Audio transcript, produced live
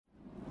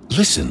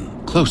Listen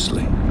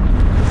closely.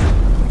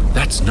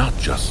 That's not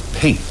just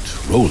paint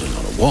rolling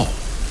on a wall.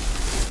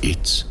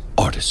 It's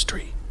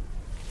artistry.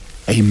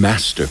 A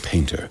master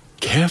painter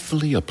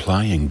carefully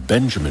applying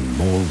Benjamin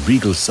Moore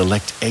Regal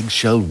Select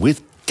eggshell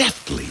with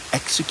deftly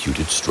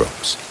executed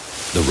strokes.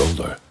 The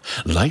roller,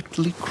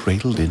 lightly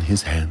cradled in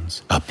his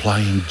hands,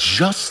 applying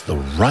just the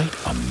right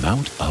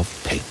amount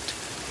of paint.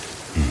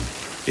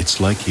 It's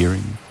like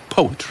hearing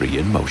poetry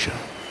in motion.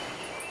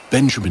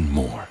 Benjamin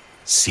Moore,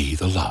 see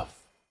the love.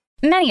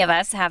 Many of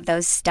us have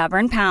those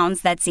stubborn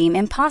pounds that seem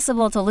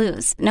impossible to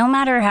lose, no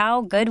matter how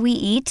good we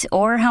eat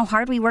or how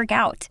hard we work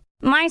out.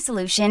 My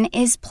solution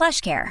is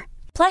PlushCare.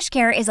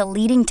 PlushCare is a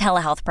leading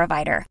telehealth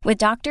provider with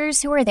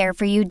doctors who are there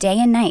for you day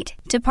and night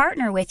to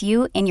partner with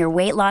you in your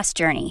weight loss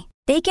journey.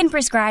 They can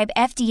prescribe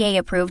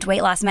FDA-approved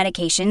weight loss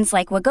medications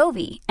like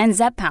Wegovy and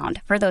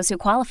Zepbound for those who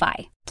qualify.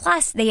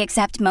 Plus, they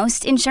accept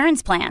most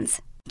insurance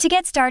plans. To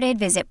get started,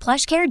 visit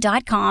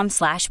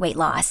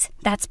plushcare.com/weightloss.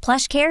 That's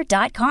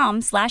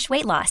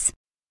plushcare.com/weightloss.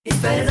 It's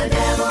better the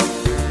devil,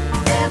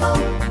 devil.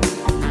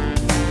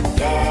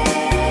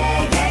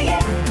 Yeah, yeah, yeah.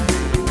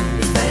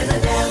 It's better the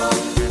devil,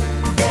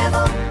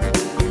 devil.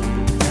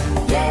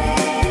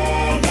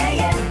 Yeah, yeah,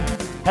 yeah.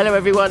 Hello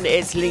everyone,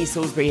 it's Lee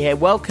Salisbury here.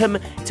 Welcome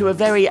to a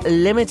very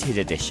limited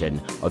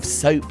edition of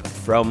Soap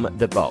from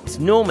the Box.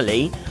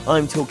 Normally,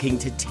 I'm talking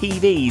to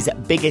TV's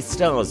biggest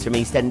stars from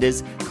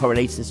EastEnders,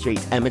 Coronation Street,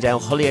 Emmerdale,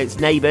 Hollyoaks,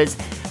 Neighbours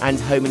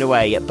and Home and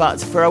Away. But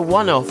for a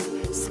one-off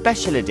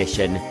special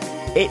edition,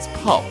 it's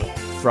Pop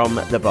from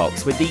the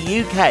Box. With the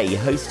UK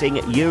hosting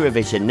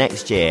Eurovision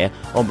next year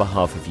on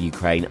behalf of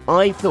Ukraine,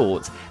 I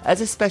thought,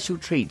 as a special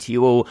treat to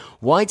you all,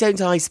 why don't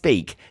I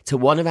speak to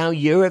one of our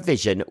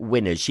Eurovision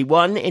winners? She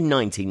won in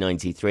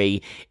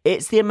 1993.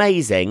 It's the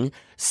amazing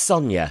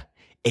SONIA.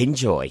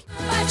 Enjoy.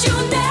 But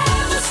you'll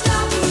never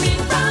stop me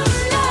from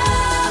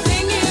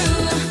loving you.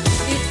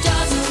 It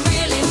doesn't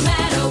really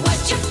matter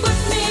what you put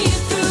me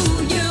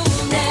through.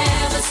 You'll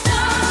never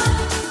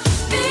stop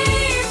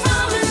me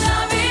from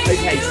loving you.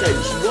 Okay, so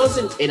she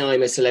wasn't in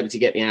I'm a Celebrity,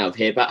 Get Me Out of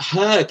Here, but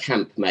her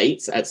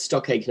campmates at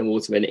Stockaken and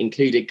Waterman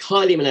included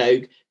Kylie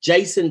Minogue,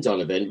 Jason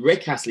Donovan,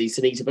 Rick Astley,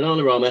 Sunita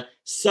Bananarama,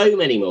 so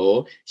many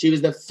more. She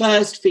was the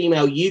first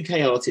female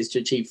UK artist to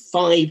achieve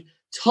 5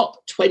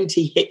 top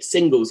 20 hit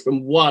singles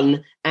from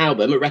one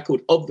album, a record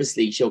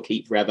obviously she'll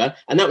keep forever,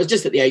 and that was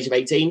just at the age of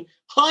 18.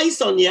 Hi,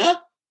 Sonia.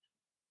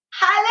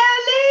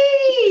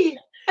 Hello, Lee.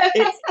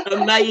 It's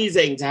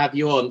amazing to have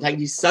you on. Thank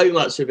you so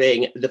much for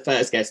being the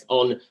first guest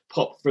on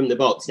Pop from the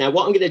Box. Now,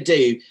 what I'm going to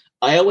do,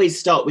 I always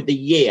start with the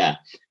year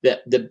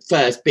that the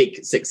first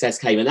big success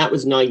came, and that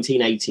was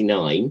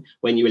 1989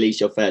 when you released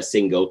your first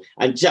single.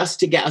 And just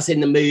to get us in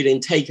the mood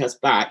and take us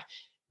back,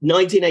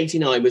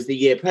 1989 was the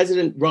year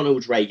President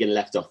Ronald Reagan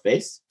left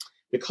office,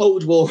 the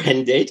Cold War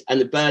ended,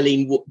 and the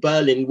Berlin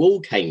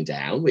Wall came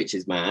down, which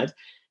is mad.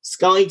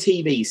 Sky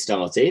TV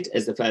started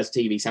as the first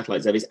TV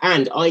satellite service,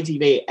 and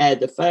ITV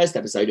aired the first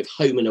episode of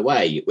Home and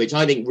Away, which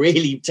I think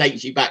really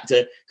takes you back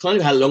to kind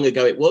of how long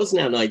ago it was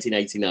now,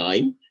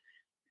 1989.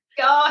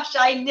 Gosh,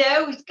 I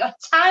know.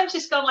 Time's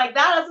just gone like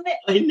that, hasn't it?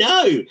 I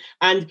know.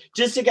 And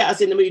just to get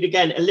us in the mood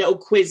again, a little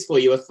quiz for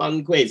you, a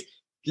fun quiz.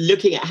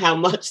 Looking at how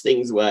much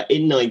things were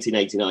in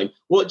 1989,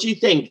 what do you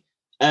think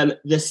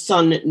the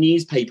Sun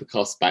newspaper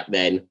cost back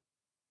then?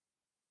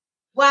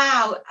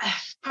 Wow,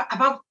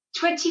 about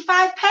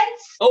 25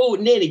 pence? Oh,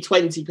 nearly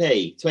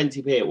 20p.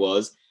 20p it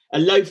was. A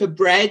loaf of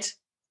bread.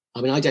 I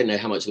mean, I don't know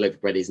how much a loaf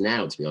of bread is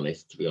now, to be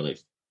honest. 30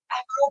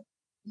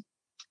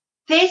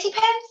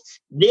 pence?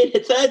 Nearly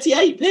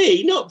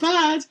 38p, not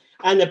bad.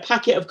 And a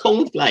packet of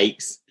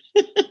cornflakes.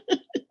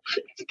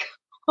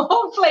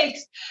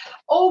 Cornflakes.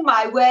 Oh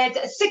my word,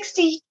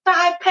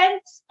 65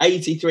 pence?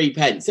 83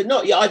 pence. So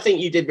I think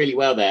you did really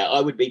well there.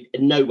 I would be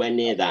nowhere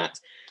near that.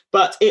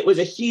 But it was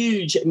a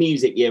huge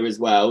music year as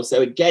well.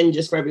 So again,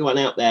 just for everyone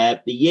out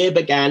there, the year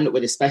began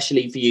with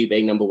Especially For You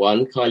being number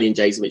one. Kylie and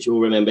Jason, which you all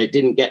remember,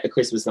 didn't get the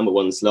Christmas number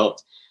one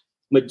slot.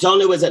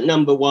 Madonna was at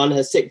number one,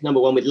 her sixth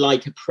number one with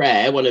Like a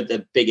Prayer, one of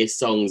the biggest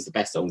songs, the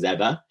best songs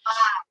ever.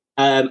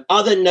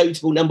 Other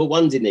notable number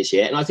ones in this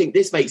year, and I think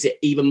this makes it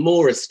even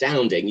more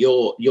astounding,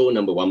 your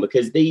number one,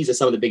 because these are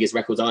some of the biggest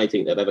records I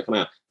think that have ever come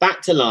out.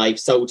 Back to Life,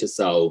 Soul to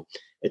Soul,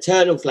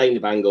 Eternal Flame, The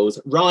Bangles,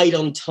 Ride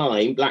on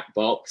Time, Black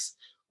Box,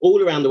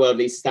 All Around the World,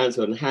 Lisa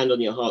Stansfield, and Hand on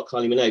Your Heart,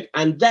 Kylie Minogue.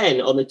 And then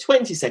on the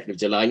 22nd of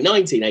July,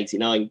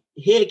 1989,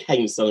 here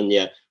came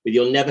Sonia with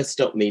You'll Never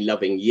Stop Me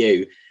Loving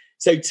You.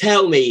 So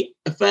tell me,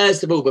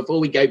 first of all, before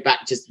we go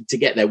back just to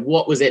get there,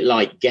 what was it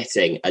like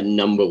getting a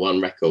number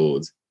one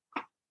record?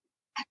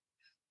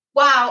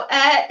 Wow,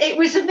 it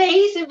was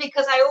amazing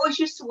because I always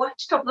used to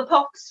watch Top of the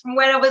Pops from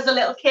when I was a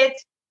little kid.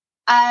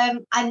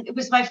 And it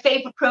was my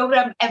favourite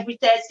programme. Every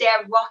Thursday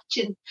I would watch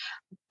and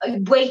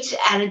wait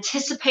and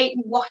anticipate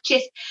and watch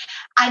it.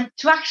 And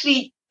to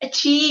actually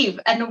achieve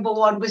a number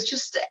one was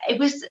just, it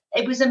was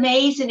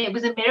amazing. It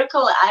was a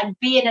miracle. And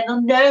being an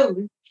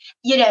unknown,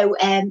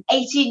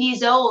 18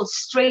 years old,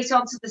 straight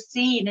onto the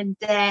scene. And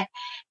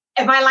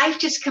my life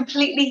just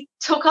completely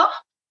took off.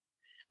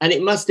 And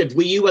it must have,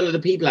 were you one of the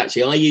people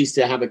actually? I used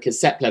to have a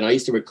cassette player. I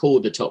used to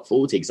record the top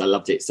 40 because I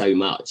loved it so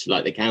much,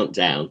 like the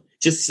countdown,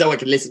 just so I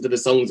could listen to the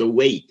songs a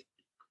week.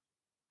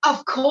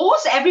 Of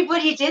course,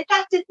 everybody did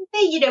that, didn't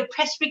they? You know,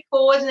 press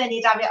record and then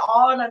you'd have it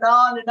on and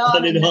on and on.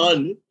 On and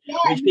on. Yeah.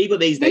 Which people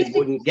these days Music-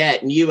 wouldn't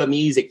get. Newer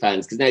music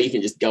fans, because now you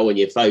can just go on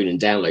your phone and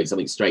download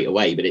something straight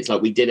away. But it's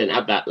like we didn't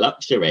have that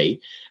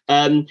luxury.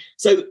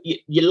 So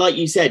you like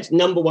you said,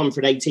 number one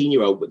for an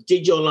 18-year-old. But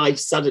did your life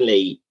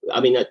suddenly?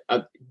 I mean,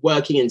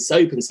 working in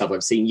soap and stuff,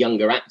 I've seen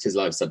younger actors'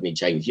 lives suddenly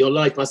change. Your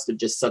life must have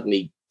just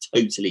suddenly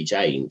totally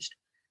changed.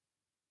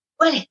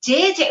 Well, it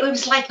did. It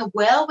was like a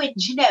whirlwind,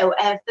 you know.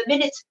 The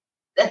minute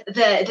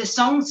the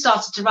song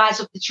started to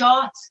rise up the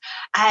charts,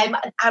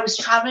 I was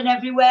traveling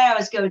everywhere. I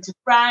was going to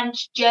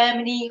France,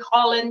 Germany,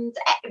 Holland,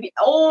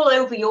 all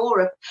over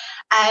Europe,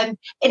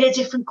 in a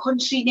different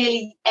country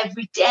nearly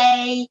every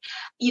day.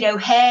 You know,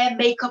 hair,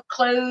 makeup,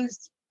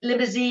 clothes,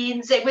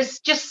 limousines. It was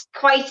just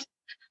quite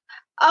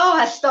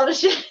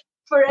astonishing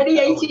for any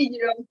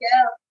 18-year-old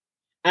girl.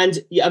 And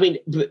yeah, I mean,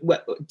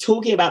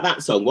 talking about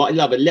that song, what I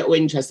love, a little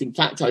interesting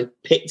fact I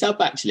picked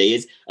up actually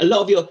is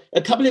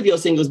a couple of your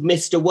singles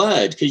missed a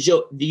word, because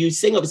you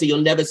sing obviously "You'll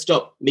Never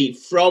Stop Me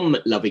From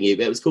Loving You,"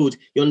 but it was called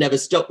 "You'll Never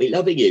Stop Me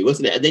Loving You,"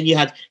 wasn't it? And then you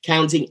had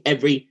 "Counting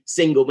Every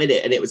Single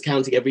Minute," and it was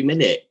 "Counting Every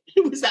Minute."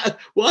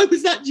 Why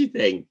was that? Do you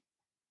think?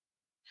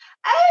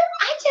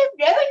 I don't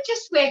know. It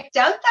just worked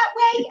out that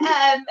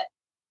way.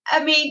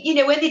 I mean, you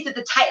know, when they did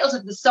the titles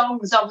of the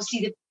songs,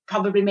 obviously they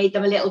probably made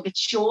them a little bit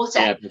shorter.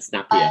 Yeah, but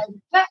snappier.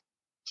 But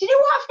do you know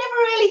what? I've never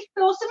really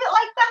thought of it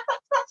like that.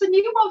 That's a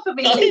new one for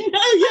me. I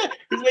know, yeah.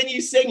 Because when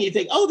you sing, you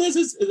think, "Oh,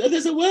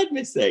 there's a word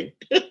missing."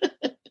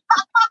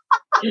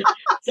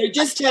 So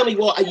just tell me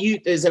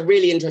there's a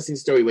really interesting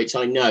story, which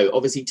I know.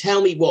 Obviously,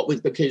 tell me what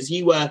was, because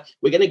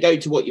we're going to go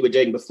to what you were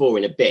doing before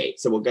in a bit.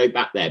 So we'll go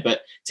back there.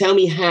 But tell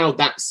me how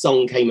that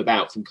song came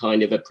about from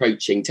kind of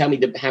approaching. Tell me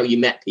how you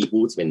met Pete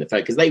Waterman,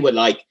 because they were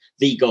like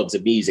the gods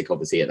of music,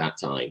 obviously, at that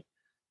time.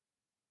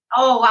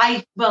 Oh,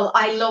 I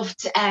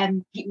loved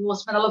Pete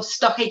Waterman. I loved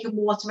Stockacre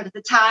Waterman at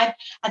the time.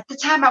 At the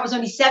time, I was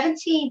only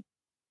 17.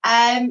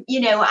 You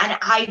know, and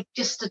I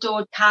just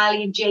adored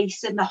Kylie and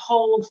Jason, the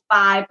whole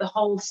vibe, the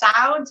whole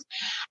sound.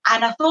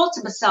 And I thought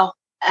to myself,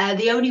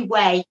 the only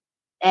way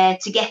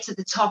to get to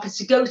the top is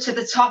to go to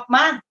the top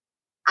man.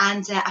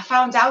 And I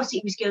found out he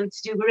was going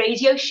to do a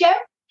radio show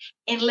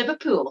in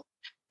Liverpool.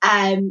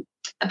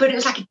 But it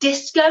was like a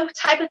disco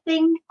type of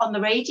thing on the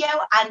radio.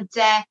 And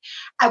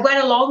I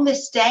went along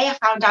this day. I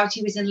found out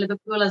he was in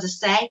Liverpool, as I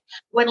say,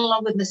 went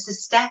along with my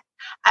sister.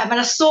 And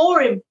I saw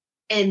him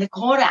in the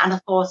corner and I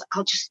thought,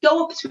 I'll just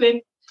go up to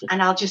him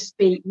and I'll just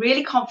be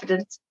really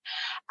confident.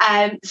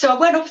 So I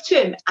went up to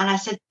him and I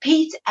said,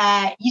 "Pete,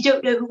 you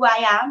don't know who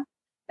I am.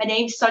 My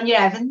name's Sonia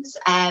Evans.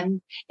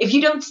 If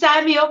you don't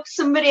sign me up,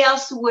 somebody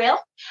else will,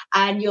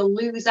 and you'll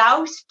lose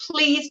out.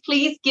 Please,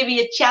 please give me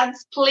a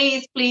chance.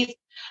 Please, please."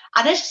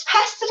 And I just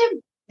pestered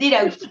him, you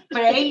know, for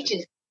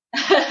ages.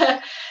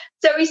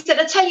 So he said,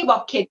 "I tell you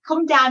what, kid,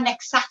 come down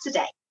next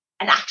Saturday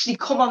and actually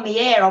come on the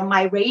air on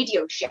my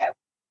radio show.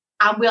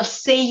 And we'll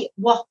see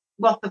what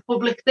the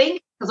public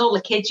think," because all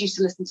the kids used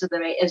to listen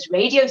to his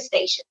radio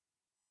station.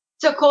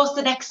 So, of course,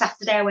 the next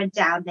Saturday I went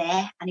down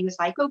there and he was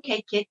like,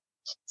 "Okay, kid."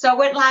 So I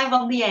went live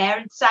on the air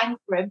and sang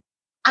for him.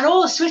 And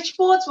all the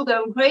switchboards were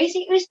going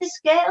crazy. "Who's this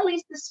girl?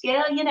 Who's this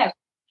girl?" You know.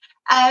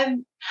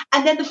 And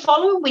then the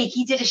following week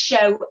he did a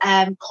show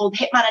called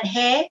Hitman and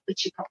Hair,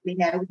 which you probably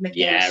know with Mick.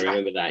 Yeah, I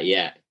remember that,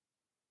 yeah.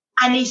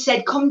 And he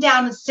said, "Come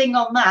down and sing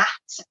on that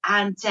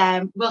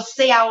and we'll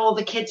see how all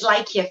the kids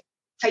like you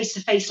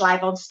face-to-face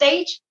live on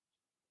stage."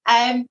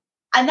 And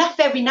that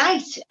very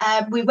night,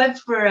 we went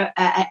for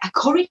a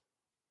curry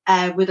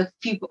with a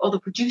few other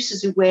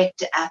producers who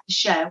worked at the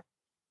show.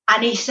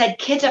 And he said,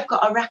 "Kid, I've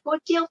got a record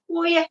deal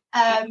for you.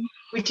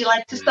 Would you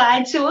like to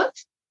sign to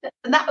us?"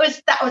 And that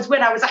was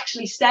when I was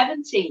actually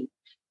 17.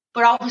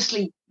 But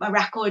obviously, my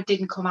record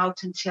didn't come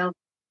out until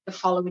the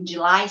following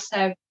July.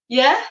 So,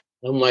 yeah.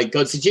 Oh, my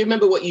God. So do you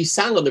remember what you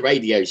sang on the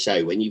radio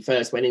show when you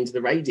first went into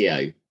the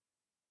radio?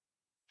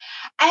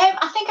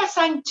 I think I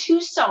sang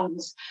 2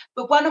 songs,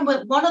 but one of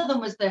them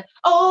was the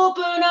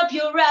 "Open Up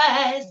Your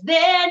Eyes,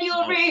 Then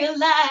You'll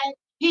Realize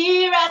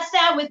Here I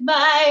Stand With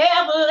My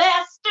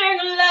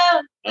Everlasting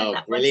Love."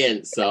 Oh,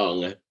 brilliant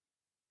song.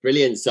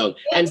 Brilliant song.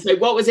 And so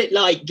what was it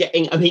like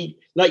getting, I mean,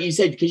 like you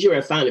said, because you're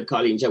a fan of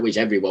Kylie and Joe, which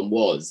everyone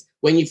was,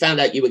 when you found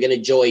out you were going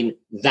to join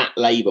that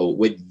label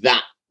with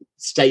that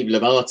stable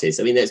of artists?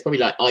 I mean, it's probably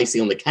like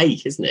icing on the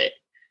cake, isn't it?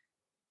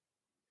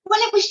 Well,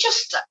 it was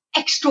just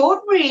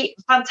extraordinary,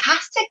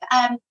 fantastic.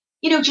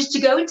 You know, just to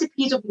go into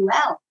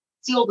PWL,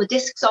 see all the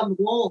discs on the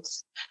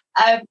walls.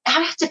 I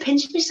had to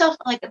pinch myself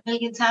like a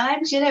million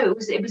times. You know,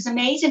 it was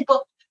amazing.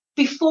 But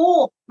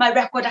before my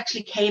record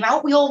actually came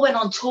out, we all went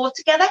on tour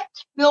together.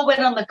 We all went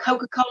on the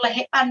Coca-Cola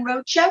Hitman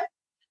Roadshow.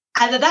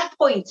 And at that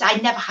point, I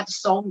never had a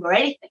song or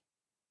anything.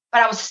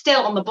 But I was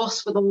still on the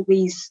bus with all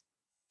these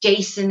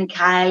Jason and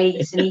Kylie,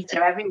 Sunita,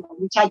 everyone,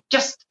 which I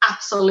just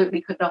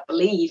absolutely could not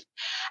believe.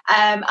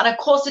 And of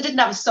course, I didn't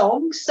have a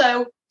song.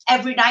 So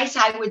every night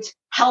I would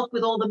help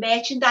with all the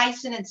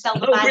merchandising and sell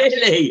the Oh, badges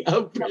really?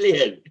 Oh,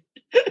 brilliant.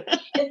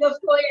 in the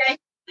foyer.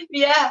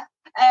 Yeah.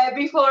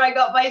 Before I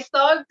got my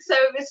song. So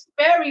it was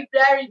very,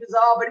 very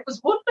bizarre, but it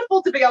was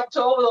wonderful to be on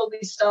tour with all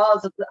these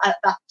stars at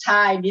that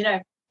time, you know.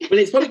 Well,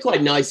 it's probably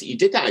quite nice that you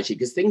did that, actually,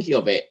 because thinking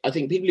of it, I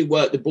think people who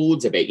work the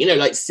boards a bit, you know,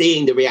 like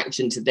seeing the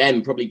reaction to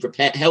them probably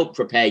help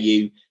prepare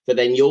you for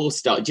then your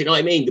start. Do you know what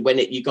I mean? When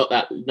you got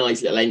that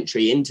nice little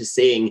entry into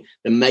seeing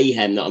the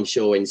mayhem that I'm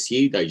sure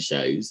ensued those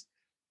shows.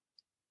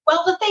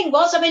 Well, the thing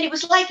was, I mean, it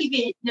was like, if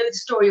you know the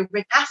story of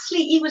Rick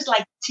Astley, he was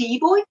like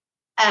T-Boy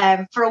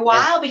for a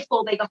while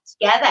before they got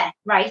together,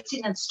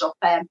 writing and stuff.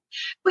 But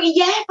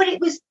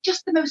it was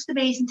just the most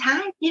amazing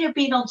time, you know,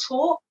 being on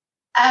tour.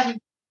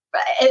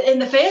 In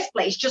the first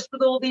place, just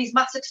with all these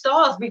massive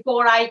stars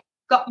before I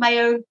got my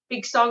own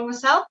big song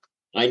myself.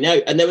 I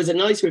know. And there was a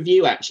nice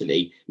review,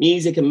 actually.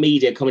 Music and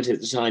Media commented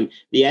at the time,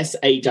 the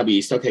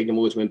SAW, Stock Aitken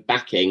Waterman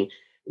backing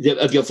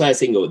of your first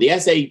single. The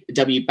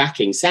SAW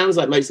backing sounds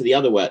like most of the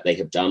other work they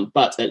have done,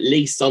 but at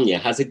least Sonia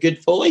has a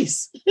good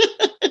voice.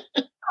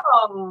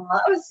 Oh,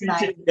 that was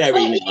nice.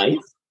 Very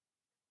nice.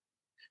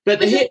 But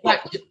the hit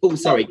back... Oh,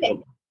 sorry.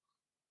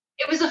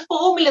 It was a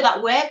formula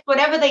that worked.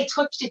 Whatever they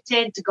touched, it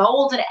turned to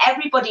gold, and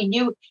everybody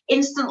knew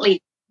instantly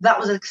that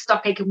was a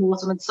Stock Aitken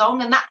Waterman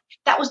song, and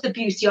that was the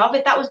beauty of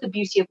it. That was the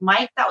beauty of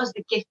Mike. That was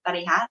the gift that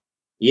he had.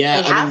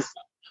 Yeah,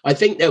 I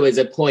think there was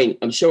a point.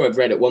 I'm sure I've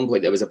read at one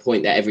point there was a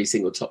point that every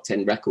single top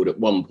 10 record at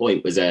one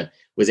point was a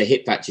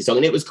Hit Factory song,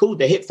 and it was called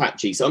the Hit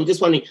Factory. So I'm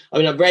just wondering. I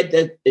mean,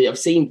 I've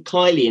seen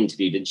Kylie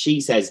interviewed, and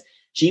she says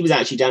she was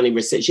actually down in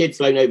reception. She had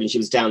flown over and she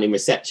was down in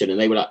reception, and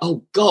they were like,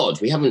 "Oh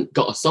God, we haven't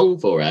got a song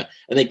for her."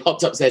 And they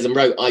popped upstairs and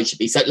wrote, "I Should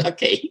Be So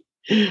Lucky."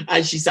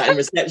 And she sat in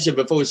reception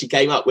before she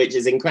came up, which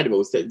is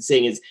incredible. So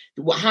seeing is,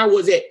 how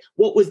was it?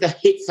 What was the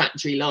Hit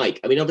Factory like?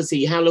 I mean,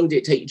 obviously, how long did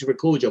it take you to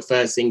record your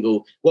first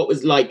single? What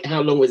was like?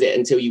 How long was it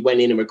until you went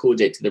in and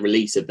recorded it to the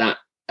release of that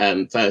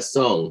first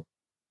song?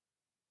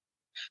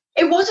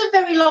 It wasn't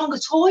very long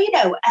at all, you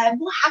know.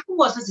 What happened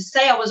was, as I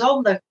say, I was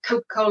on the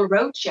Coca-Cola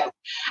Roadshow,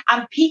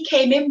 and Pete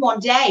came in one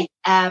day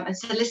and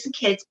said, "Listen,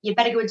 kids, you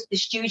better go into the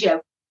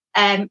studio.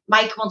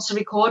 Mike wants to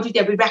record with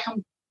you. We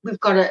reckon we've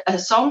got a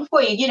song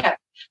for you, you know."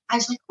 I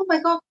was like, "Oh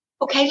my God,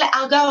 okay,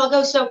 I'll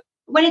go." So I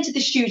went into the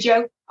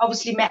studio,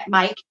 obviously met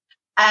Mike,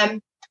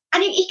 and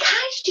he kind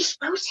of just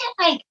wrote it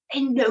like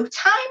in no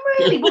time,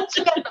 really, once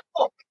we got the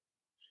hook.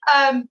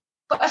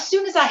 But as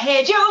soon as I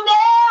heard "You'll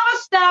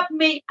Never Stop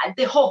Me,"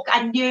 the hook,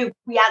 I knew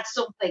we had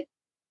something.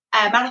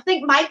 And I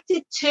think Mike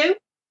did too.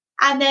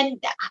 And then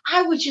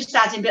I was just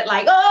adding a bit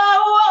like,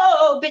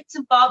 oh, bits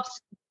and bobs.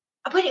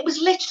 But it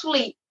was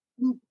literally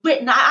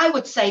written, I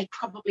would say,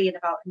 probably in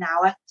about an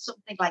hour,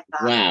 something like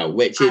that. Wow,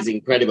 which is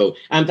incredible.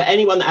 And for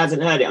anyone that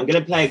hasn't heard it, I'm going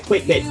to play a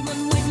quick bit. Even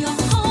when you're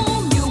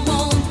home, you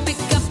won't pick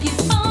up your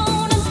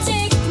phone and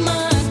take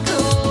my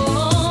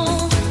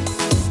call.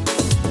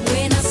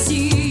 When I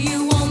see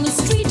you on the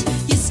street,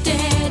 you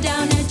stare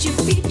down at your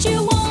feet,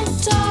 you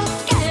won't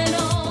talk at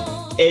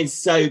all. It's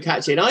so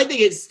catchy. And I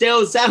think it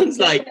still sounds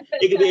like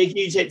it could be a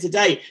huge hit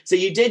today. So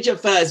you did your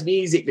first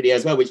music video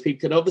as well, which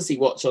people can obviously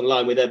watch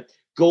online with a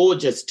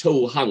gorgeous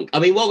tall hunk. I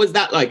mean, what was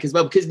that like as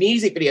well? Because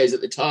music videos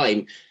at the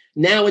time,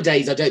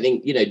 nowadays, I don't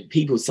think, you know,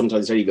 people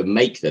sometimes don't even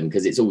make them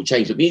because it's all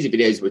changed. But music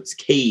videos were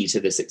key to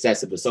the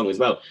success of the song as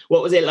well.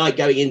 What was it like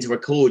going in to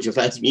record your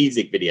first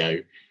music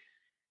video?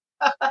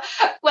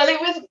 Well, it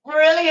was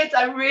brilliant.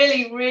 I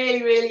really,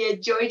 really, really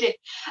enjoyed it.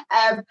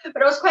 But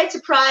I was quite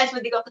surprised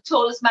when they got the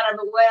tallest man in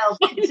the world,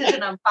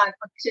 considering I'm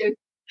 5'2".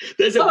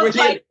 There's a I was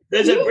brilliant, like,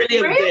 there's a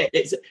brilliant really?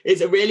 bit.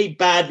 It's a really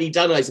badly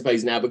done, I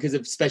suppose, now because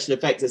of special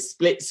effects, a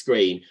split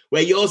screen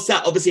where you're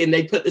sat obviously, and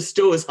they put the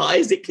stool as high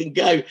as it can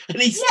go,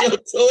 and he's still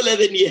taller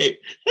than you.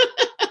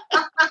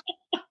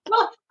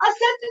 Well, I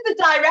said to the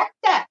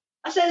director,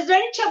 I said, "Is there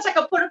any chance I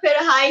can put a pair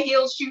of high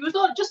heel shoes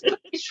on? Just to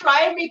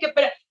try and make it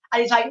better."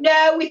 And he's like,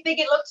 "No, we think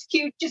it looks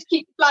cute. Just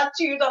keep flat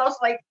shoes on." I was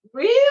like,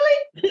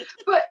 "Really?"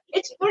 But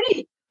it's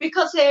funny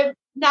because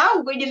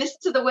now when you listen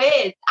to the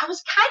words, I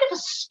was kind of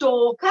a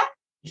stalker.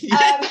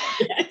 Yes.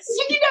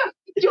 You know,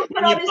 you put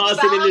When on you're his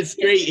passing in the back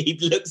street, he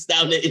looks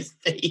down at his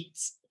feet.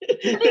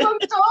 and he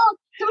won't talk.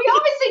 So he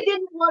obviously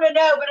didn't want to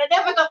know, but I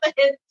never got the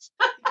hint.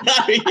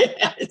 Oh,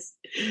 yes.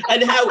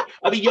 And how,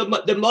 I mean, you're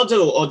the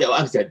model, or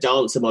I was a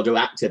dancer, model,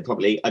 actor,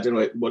 probably, I don't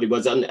know what he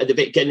was on the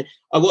Vic.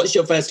 I watched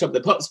your first Top of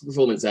the Pops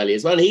performance earlier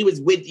as well, and he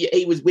was with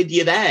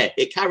you there.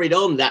 It carried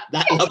on that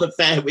love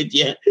affair with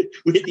your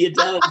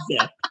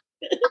dancer.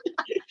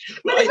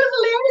 But it was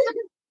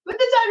hilarious. When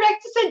the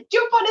director said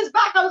jump on his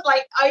back, I was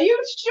like, "Are you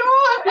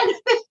sure?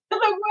 Is this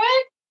gonna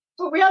work?"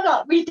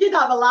 But we did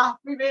have a laugh.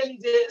 We really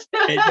did.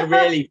 It's a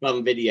really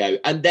fun video.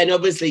 And then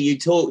obviously you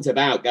talked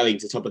about going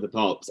to Top of the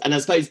Pops. And I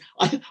suppose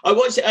I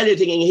watched it earlier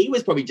thinking he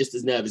was probably just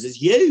as nervous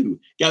as you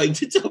going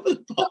to Top of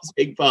the Pops,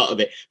 big part of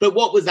it. But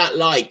what was that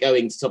like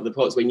going to Top of the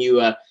Pops when you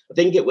I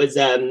think it was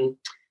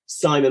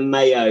Simon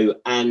Mayo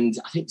and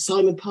I think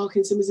Simon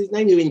Parkinson was his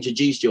name, who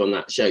introduced you on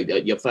that show,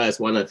 your first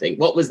one, I think.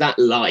 What was that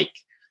like?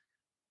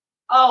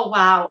 Oh,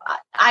 wow.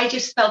 I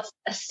just felt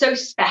so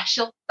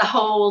special the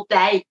whole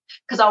day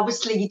because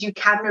obviously you do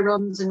camera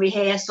runs and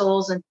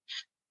rehearsals. And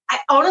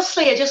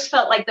I just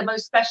felt like the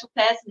most special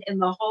person in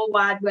the whole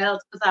wide world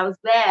because I was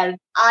there and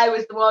I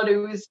was the one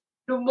who was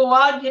number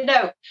one,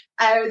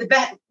 the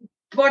best,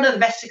 one of the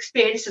best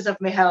experiences of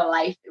my whole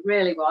life. It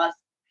really was.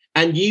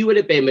 And you would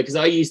have been, because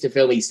I used to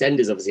film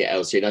EastEnders, obviously, at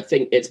Elstree, and I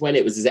think it's when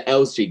it was at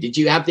Elstree. Did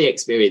you have the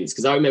experience?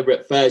 Because I remember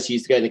at first you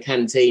used to go in the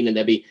canteen and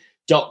there'd be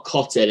Doc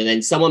Cotton and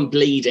then someone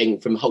bleeding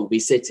from Holby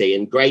City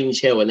and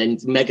Grange Hill and then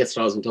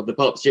megastars on top of the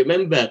pops. Do you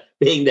remember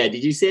being there?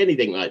 Did you see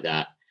anything like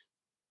that?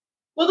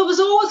 Well, there was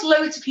always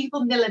loads of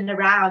people milling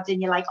around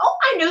and you're like, oh,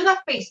 I know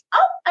that face.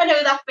 Oh, I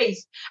know that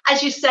face.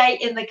 As you say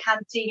in the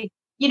canteen,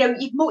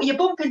 you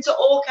bump into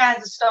all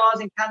kinds of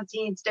stars in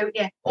canteens, don't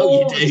you?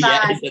 Oh, you do,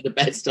 yeah. It's at the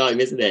best time,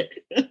 isn't it?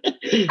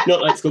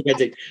 Not like school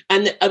canteen.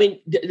 And I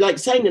mean, like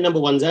saying the number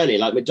ones earlier,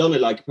 like Madonna,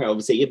 like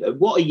obviously,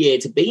 what a year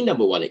to be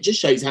number one. It just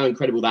shows how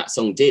incredible that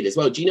song did as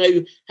well. Do you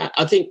know,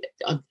 I think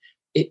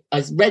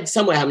I read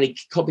somewhere how many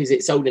copies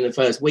it sold in the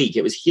first week.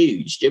 It was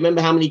huge. Do you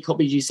remember how many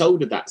copies you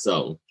sold of that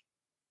song?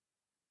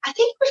 I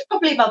think it was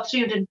probably about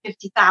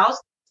 350,000,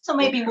 so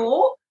maybe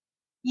more.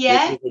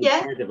 Yeah,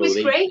 it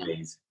was great.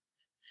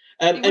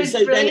 And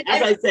so brilliant.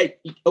 Then, as I said,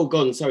 oh, go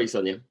on. Sorry,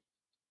 Sonia.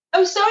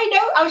 Oh, sorry, no,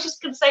 I was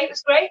just going to say it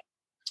was great.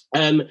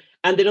 And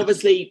then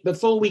obviously,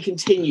 before we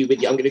continue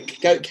with you, I'm going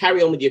to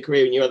carry on with your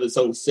career and your other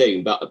songs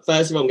soon. But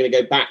first of all, I'm going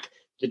to go back to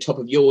the top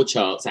of your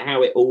charts,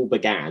 how it all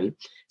began.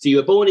 So you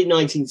were born in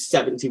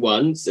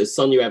 1971. So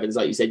Sonia Evans,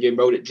 like you said, you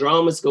enrolled at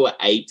drama school at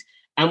 8.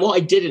 And what I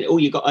didn't,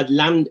 you got a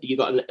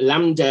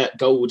Lambda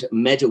Gold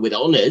Medal with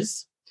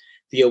honours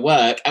for your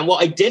work. And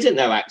what I didn't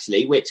know,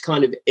 actually, which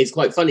kind of is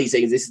quite funny,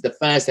 seeing as this is the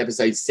first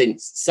episode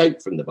since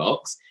Soap from the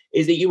Box,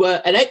 is that you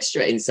were an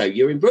extra in Soap.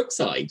 You were in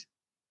Brookside.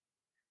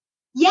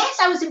 Yes,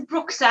 I was in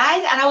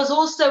Brookside, and I was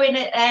also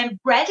in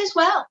Bread as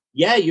well.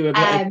 Yeah, you were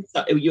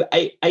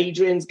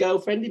Adrian's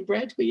girlfriend in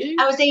Bread, were you?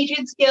 I was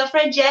Adrian's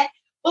girlfriend, yeah.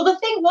 Well, the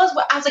thing was,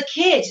 as a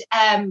kid,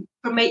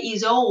 from 8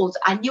 years old,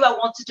 I knew I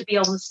wanted to be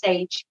on the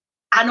stage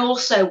and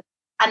also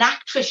an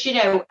actress,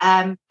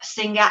 a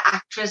singer,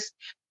 actress,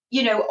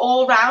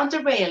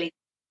 all-rounder, really.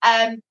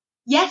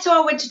 So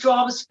I went to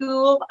drama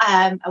school.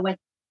 I went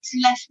to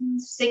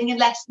lessons, singing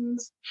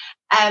lessons.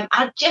 I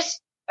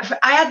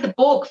had the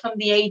bug from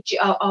the age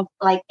of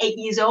like 8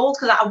 years old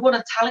because I won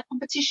a talent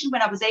competition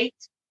when I was 8.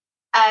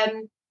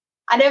 And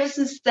ever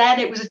since then,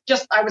 it was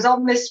just I was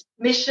on this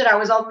mission. I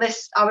was on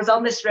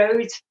this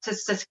road to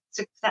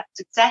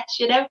success.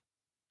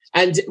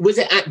 And was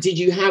it? Did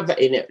you have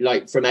in it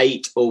like from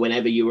 8 or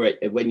whenever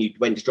when you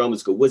went to drama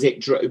school? Was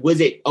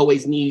it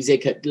always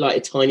music at like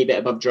a tiny bit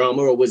above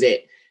drama, or was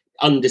it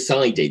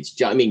undecided? Do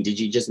you know what I mean? Did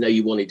you just know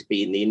you wanted to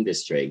be in the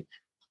industry?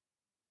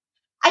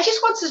 I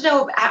just wanted to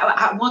know.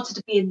 I wanted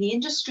to be in the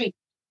industry.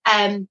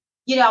 I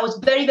was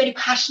very, very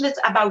passionate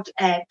about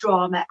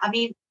drama. I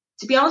mean,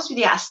 to be honest with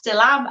you, I still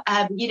am.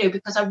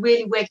 Because I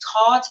really worked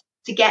hard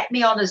to get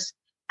me honours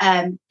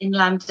in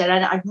Lambda,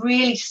 and I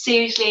really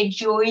seriously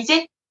enjoyed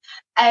it.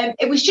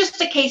 It was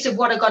just a case of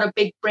what I got a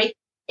big break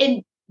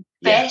in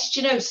first,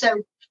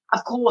 So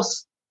of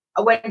course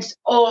I went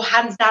all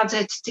hands down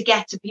to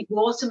get to Pete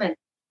Waterman,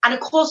 and of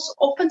course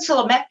up until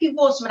I met Pete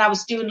Waterman, I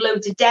was doing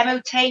loads of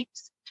demo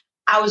tapes.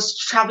 I was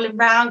traveling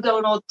around,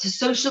 going on to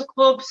social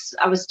clubs.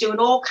 I was doing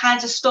all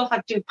kinds of stuff.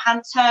 I'd do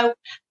panto,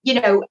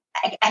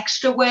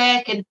 extra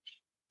work, and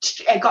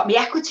I got my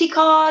equity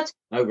card.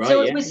 Oh, right.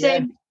 So it was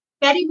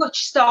very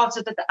much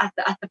started at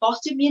the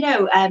bottom,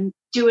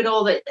 doing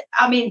all the,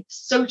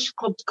 social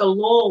clubs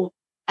galore,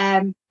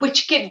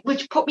 which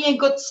put me in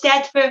good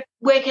stead for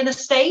working the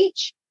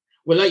stage.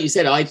 Well, like you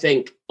said, I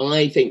think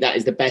that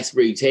is the best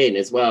route in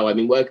as well. I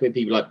mean, working with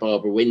people like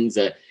Barbara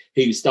Windsor,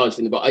 who started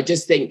from the bottom. I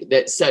just think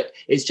that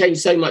it's changed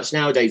so much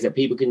nowadays that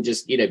people can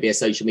just, be a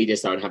social media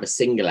star and have a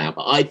single out.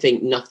 But I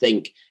think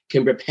nothing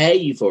can prepare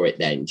you for it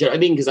then. Do you know what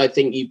I mean? Because I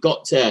think you've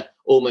got to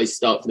almost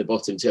start from the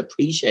bottom to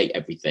appreciate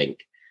everything.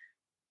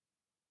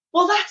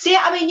 Well, that's it.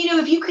 I mean,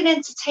 if you can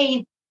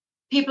entertain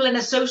people in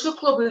a social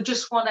club who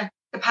just want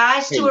the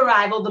pies to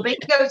arrive or the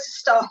bingo to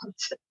start,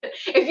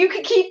 if you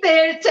can keep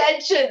their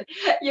attention,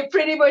 you're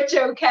pretty much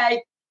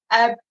okay.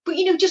 But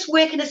just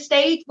working a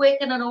stage,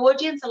 working an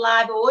audience, a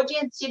live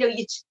audience,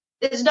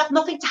 there's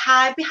nothing to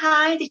hide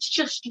behind. It's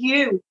just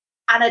you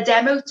and a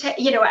demo,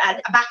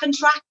 a backing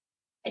track,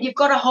 and you've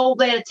got to hold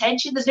their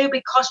attention. There's no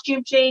big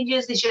costume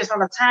changes. It's just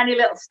on a tiny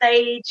little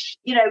stage,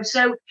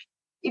 So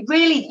it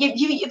really,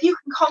 if you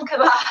can conquer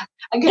that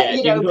and get,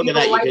 you can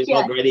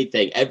conquer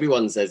anything.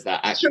 Everyone says that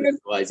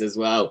actress-wise as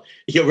well.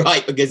 You're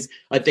right, because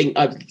I think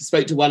I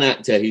spoke to one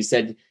actor who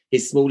said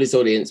his smallest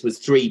audience was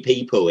 3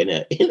 people in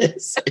a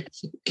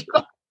session.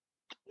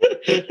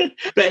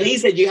 But he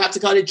said you have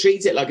to kind of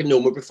treat it like a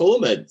normal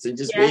performance and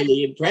just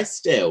really impress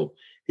still,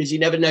 because you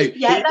never know.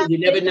 You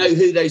never know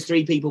who those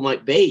 3 people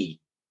might be.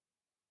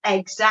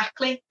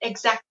 Exactly.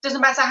 Doesn't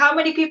matter how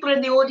many people are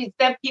in the audience,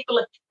 then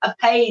people have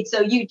paid,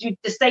 so you do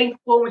the same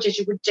performance as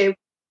you would do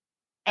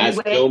As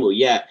anyway. normal,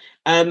 yeah.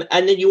 And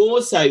then you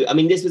also, I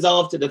mean, this was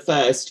after the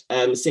first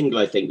single,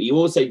 I think, but you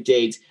also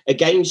did a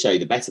game show,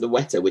 The Better the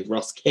Wetter, with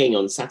Ross King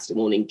on Saturday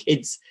Morning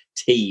Kids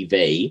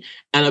TV.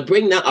 And I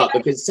bring that up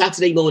because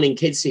Saturday Morning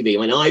Kids TV,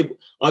 when I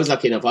was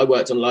lucky enough, I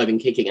worked on Live and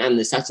Kicking and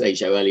the Saturday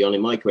Show early on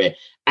in my career.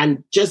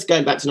 And just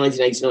going back to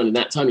 1989 and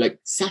that time, like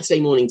Saturday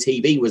morning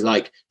TV was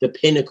like the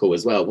pinnacle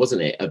as well,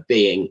 wasn't it? Of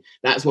being,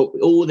 that's what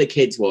all the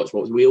kids watched,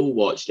 what we all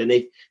watched. And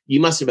if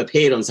you must have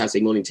appeared on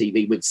Saturday morning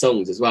TV with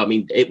songs as well. I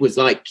mean, it was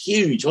like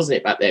huge, wasn't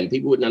it, back then?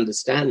 People wouldn't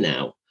understand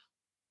now.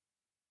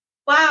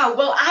 Wow.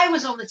 Well, I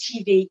was on the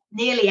TV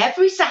nearly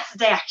every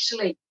Saturday,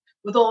 actually,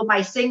 with all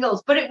my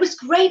singles. But it was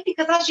great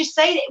because, as you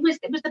say, it was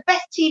the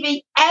best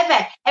TV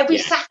ever. Every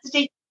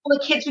Saturday, all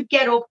the kids would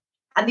get up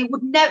and they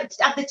would never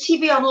have the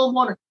TV on all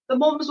morning. The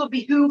mums would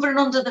be hoovering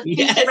under the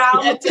feet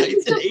around them. Totally,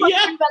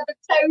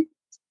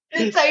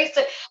 The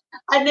toaster.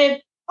 And then,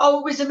 it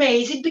was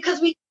amazing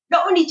because we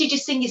not only did you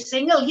sing your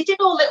single, you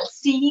did all little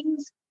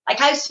scenes.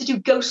 Like I used to do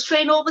Ghost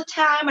Train all the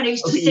time, and I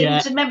used to sing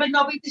to remember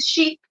Nobby the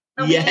Sheep.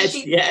 Yes.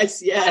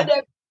 And,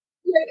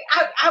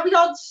 I was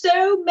on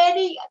so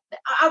many.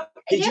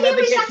 Did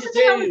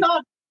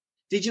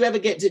you ever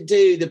get to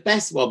do the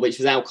best one, which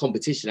was our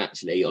competition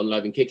actually on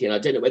Live and Kicking? I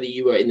don't know whether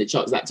you were in the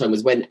charts that time.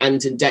 Was when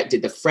Anton Deck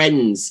did the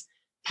Friends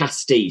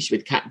pastiche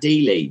with Kat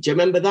Deely. Do you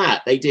remember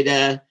that? They did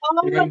their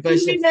own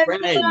version of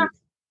Friends. That.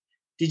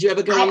 Did you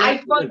ever go on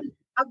that?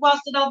 I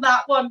wasn't on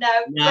that one,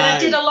 no. But I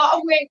did a lot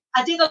of work.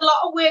 I did a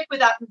lot of work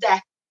with Anton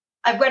Deck.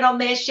 I went on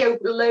their show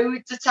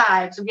loads of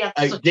times. And we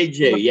had did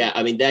you? Yeah.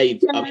 I mean,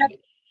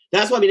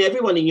 that's why, I mean,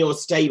 everyone in your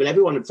stable,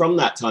 everyone from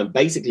that time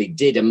basically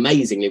did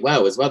amazingly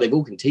well as well. They've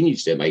all continued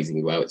to do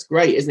amazingly well. It's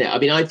great, isn't it? I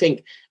mean, I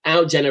think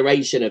our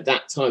generation of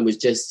that time was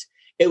just,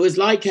 it was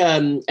like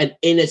an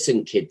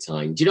innocent kid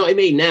time. Do you know what I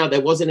mean? Now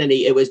there wasn't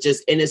any, it was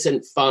just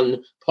innocent,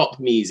 fun pop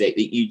music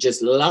that you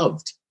just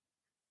loved.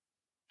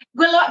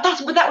 Well,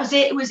 that was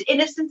it. It was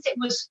innocent. It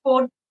was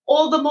fun.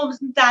 All the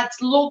mums and dads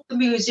loved the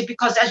music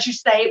because, as you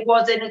say, it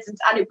was innocent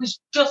and it was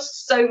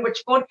just so much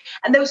fun.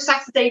 And those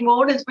Saturday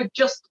mornings were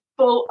just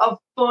full of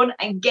fun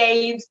and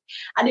games,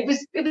 and it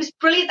was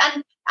brilliant.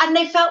 And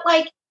they felt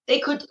like they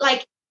could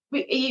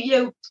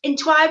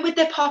entwine with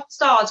their pop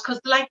stars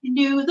because they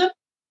knew them.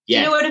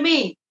 Yeah. You know what I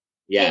mean?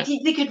 Yeah.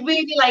 They could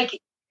really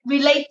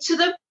relate to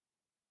them.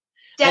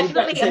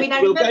 Definitely. I mean, I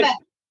remember.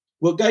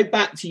 We'll go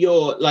back to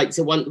your,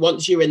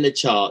 once you're in the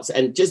charts,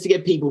 and just to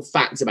give people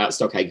facts about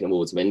Stockhagen and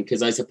Waterman,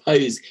 because I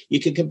suppose you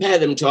could compare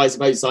them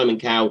to, Simon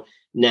Cowell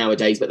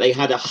nowadays, but they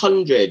had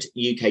 100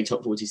 UK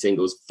top 40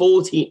 singles,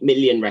 40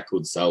 million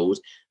records sold.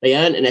 They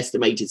earned an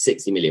estimated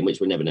 60 million,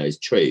 which we'll never know is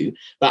true.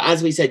 But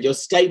as we said, your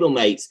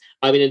stablemates,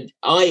 I mean,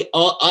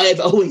 I've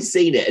always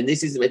seen it, and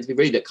this isn't meant to be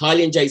rude, that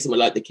Kylie and Jason were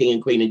like the king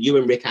and queen, and you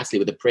and Rick Astley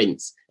were the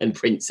prince and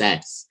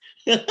princess.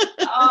 And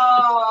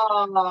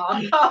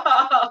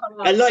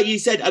like you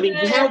said, I mean,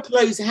 how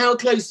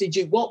close did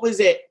you, what was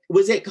it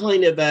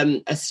kind of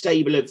a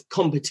stable of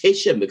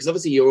competition, because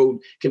obviously you're all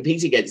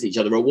competing against each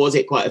other, or was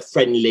it quite a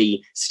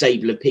friendly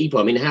stable of people?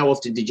 I mean, how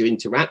often did you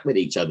interact with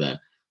each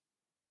other?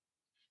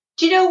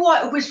 Do you know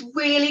what, it was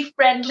really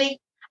friendly,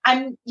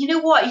 and you know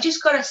what, you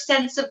just got a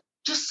sense of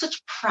just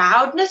such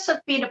proudness of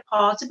being a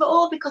part of it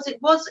all, because it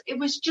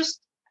was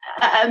just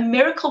a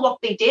miracle what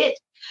they did.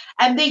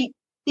 And they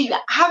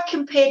have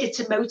compared it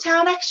to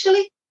Motown,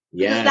 actually.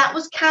 Yeah. Because that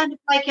was kind of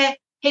like a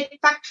hit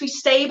factory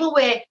stable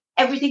where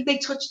everything they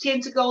touched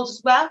turned to gold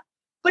as well.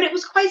 But it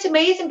was quite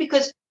amazing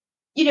because,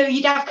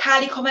 you'd have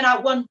Kylie coming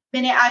out one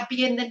minute, I'd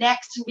be in the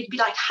next, and we'd be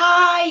like,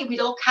 hi, and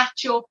we'd all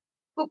catch up.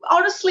 But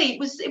honestly,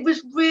 it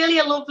was really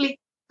a lovely,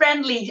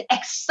 friendly,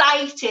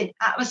 exciting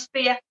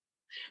atmosphere.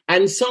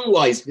 And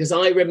song-wise, because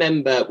I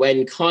remember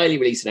when Kylie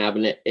released an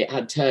album, it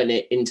had Turn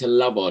It Into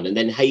Love on, and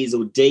then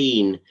Hazel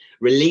Dean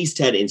released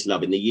Turn It Into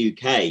Love in the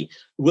UK.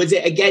 Was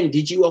it, again,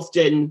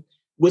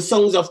 were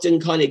songs often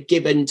kind of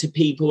given to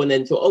people and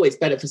then thought, oh, it's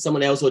better for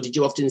someone else? Or did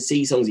you often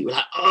see songs that you were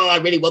like, oh, I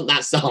really want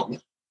that song?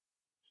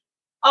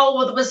 Oh,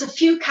 well, there was a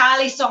few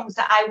Kylie songs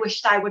that I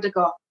wished I would have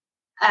got.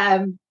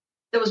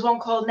 There was one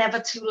called Never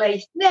Too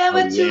Late.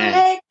 Never Too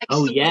Late.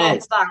 Oh,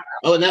 yes.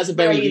 Oh, and that's a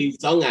very new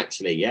song,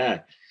 actually,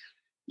 yeah.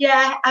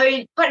 Yeah, I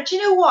mean, but do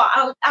you know what?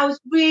 I was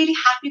really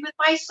happy with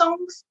my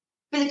songs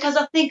because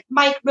I think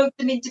Mike wrote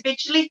them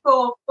individually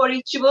for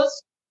each of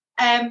us.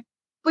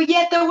 But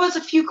yeah, there was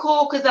a few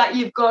corkers that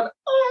you've got,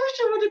 oh, I wish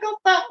I would have got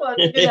that one.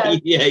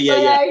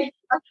 Yeah.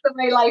 That's the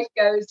way life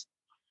goes.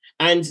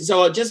 And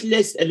so I'll just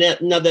list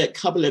another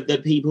couple of the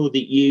people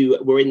that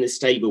you were in the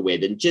stable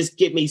with, and just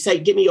give me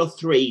your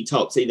three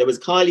tops. See, there was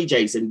Kylie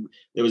Jason,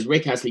 there was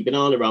Rick Astley,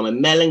 Bananarama,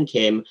 Mel and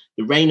Kim,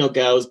 the Raynor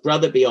Girls,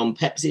 Brother Beyond,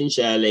 Pepsi and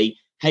Shirley,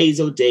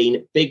 Hazel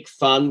Dean, Big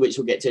Fun, which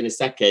we'll get to in a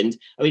second.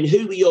 I mean,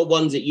 who were your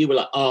ones that you were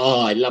like,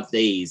 oh, I love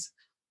these?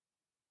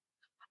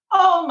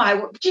 Oh, my,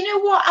 do you know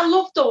what? I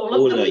loved all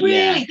of them, really.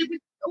 Yeah. They were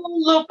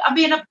all loved. I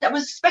mean, I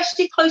was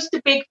especially close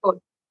to Big Fun,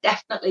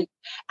 definitely.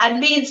 And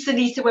me and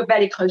Sunita were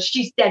very close.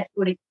 She's dead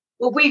funny.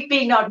 Well, we've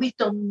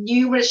done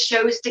numerous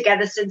shows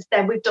together since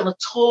then. We've done a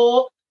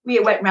tour. We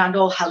went around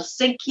all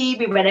Helsinki.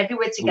 We went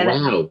everywhere together.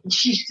 Wow. And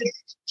she's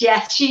just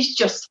Yeah, she's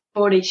just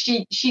funny.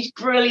 She's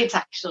brilliant,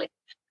 actually.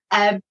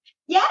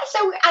 Yeah,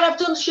 so and I've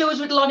done shows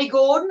with Lonnie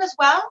Gordon as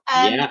well.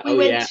 Yeah, We oh,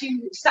 went yeah.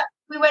 to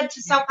we went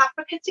to South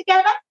Africa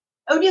together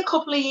only a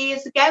couple of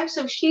years ago,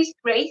 so she's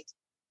great.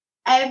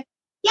 Yeah,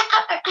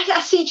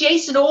 I see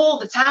Jason all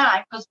the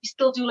time because we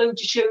still do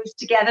loads of shows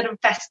together and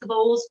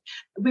festivals.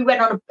 We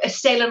went on a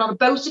sailing on a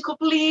boat a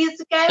couple of years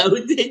ago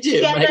Oh, did you?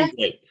 together.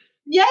 Amazing.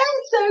 Yeah,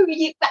 so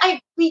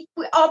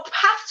our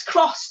paths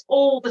cross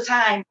all the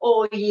time,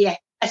 all year,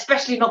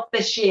 especially not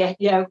this year,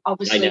 I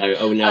obviously. know.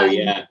 Oh no,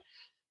 yeah.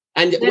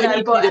 And You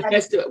know,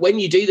 but, when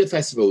you do the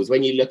festivals,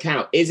 when you look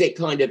out, is it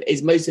kind of,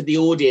 is most of the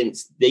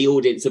audience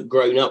have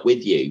grown up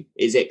with you?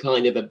 Is it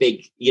kind of a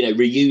big,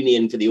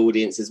 reunion for the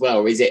audience as well?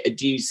 Or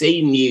do you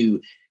see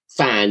new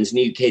fans,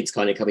 new kids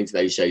kind of coming to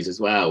those shows as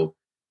well?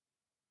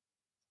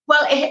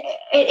 Well,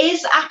 it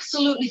is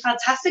absolutely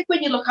fantastic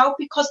when you look out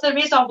because there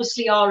is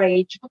obviously our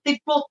age, but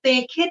they've brought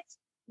their kids.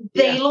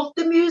 They love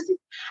the music.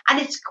 And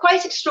it's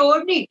quite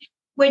extraordinary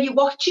when you're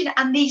watching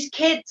and these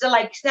kids are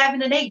like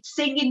 7 and 8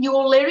 singing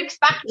your lyrics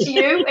back to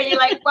you. And you're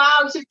like,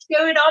 wow, so it's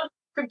going on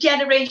from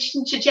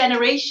generation to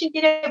generation,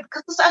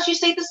 because as you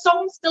say, the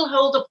songs still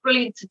hold up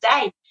brilliant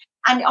today.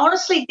 And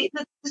honestly,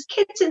 there's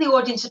kids in the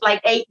audience of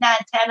like 8, 9,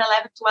 10,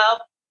 11, 12.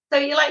 So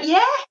you're like,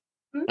 yeah.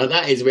 Oh,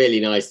 that is really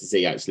nice to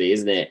see, actually,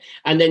 isn't it?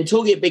 And then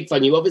talking of Big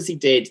Fun, you obviously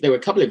there were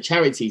a couple of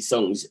charity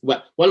songs.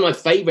 Well, one of my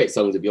favourite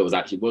songs of yours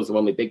actually was the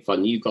one with Big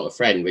Fun, You've Got a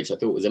Friend, which I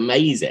thought was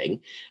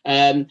amazing.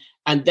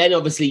 And then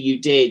obviously you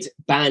did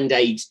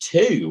Band-Aid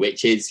 2,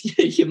 which is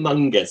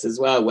humongous as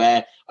well,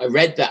 where I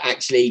read that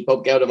actually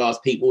Bob Geldof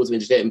asked Pete Waterman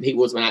to do it and Pete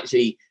Waterman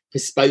actually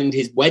postponed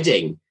his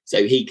wedding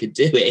so he could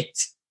do it.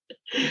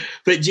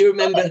 But do you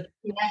remember...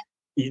 Yeah.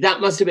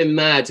 That must have been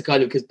mad to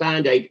kind of, because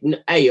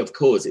Band-Aid, A, of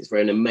course, it's for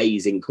an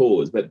amazing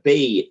cause, but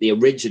B, the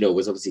original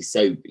was obviously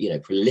so,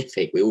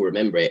 prolific. We all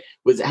remember it.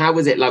 How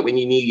was it like when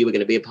you knew you were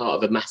going to be a part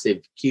of a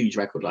massive, huge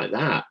record like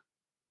that?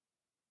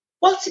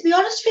 Well, to be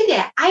honest with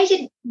you, I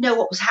didn't know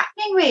what was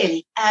happening,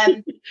 really.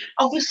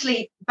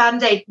 Obviously,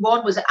 Band-Aid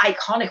 1 was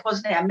iconic,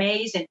 wasn't it?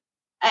 Amazing.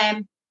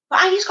 But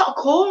I just got a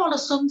call on a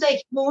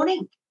Sunday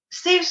morning.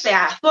 Seriously,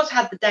 I thought I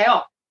had the day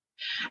off.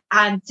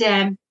 And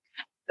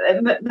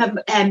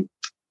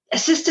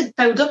assistant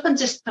phoned up and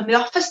just from the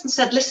office and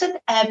said, listen,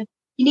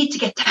 you need to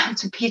get down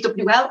to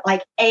PWL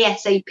like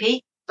ASAP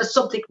for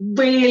something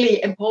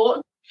really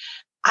important.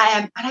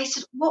 And I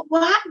said, what?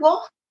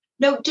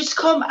 No, just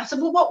come. I said,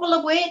 well, what will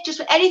I wear?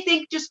 Just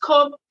anything, just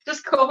come. And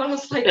I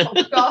was like,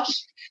 oh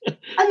gosh. And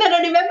then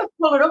I remember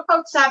pulling up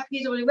outside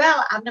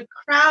PWL and the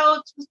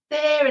crowd was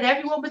there and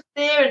everyone was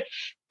there and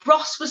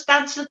Ross was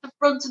dancing at the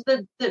front of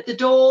the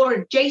door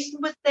and Jason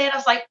was there. And I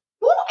was like,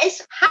 what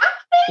is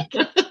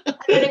happening?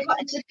 And then I got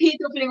into the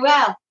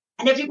PWL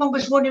and everyone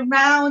was running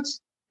around.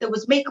 There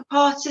was makeup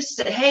artists,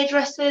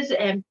 hairdressers,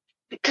 and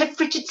Cliff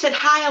Richard said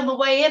hi on the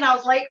way in. I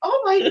was like,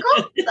 oh my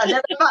God. And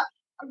then I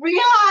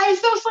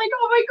realised, I was like,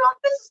 oh my God,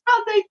 this is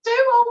how they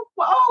do.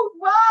 Oh,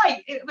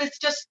 why? It was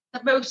just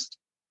the most,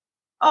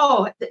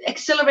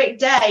 exhilarating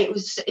day.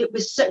 It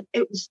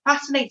was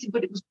fascinating,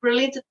 but it was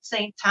brilliant at the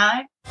same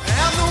time.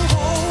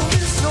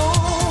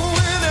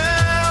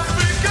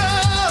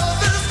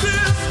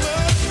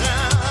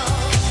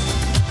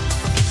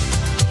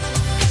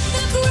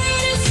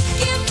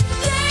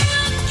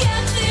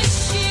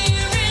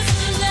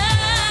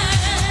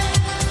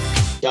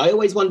 I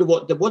always wonder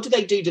what do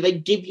they do? Do they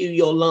give you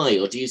your line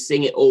or do you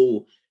sing it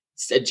all?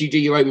 Do you do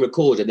your own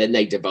record and then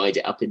they divide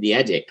it up in the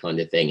edit kind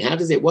of thing? How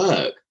does it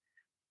work?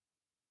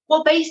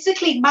 Well,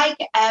 basically,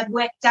 Mike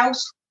worked out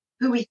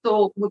who he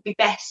thought would be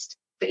best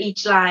for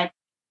each line.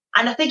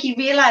 And I think he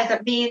realised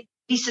that me and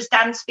Lisa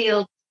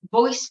Stansfield's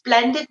voice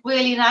blended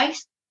really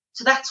nice.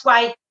 So that's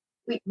why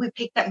we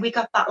picked that, we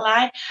got that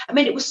line. I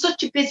mean, it was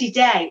such a busy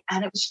day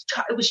and it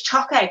was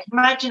chocker. I can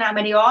imagine how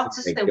many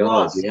artists there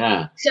was.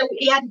 Yeah. So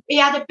he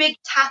had a big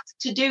task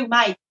to do,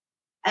 Mike.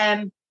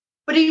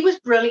 But he was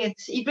brilliant.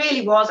 He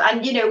really was.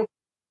 And,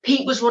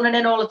 Pete was running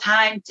in all the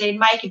time saying,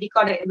 Mike, have you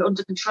got it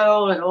under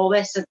control and all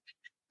this?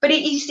 But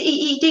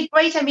he did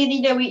great. I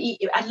mean,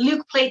 and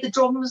Luke played the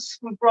drums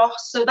from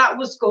Ross, so that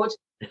was good.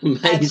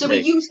 So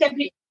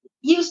we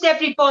used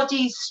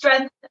everybody's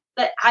strength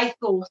that I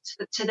thought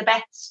to the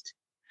best.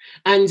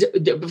 And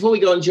before we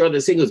go on to your other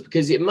singles,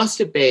 because it must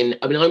have been,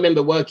 I mean, I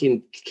remember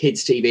working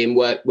kids TV and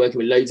working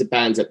with loads of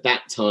bands at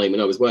that time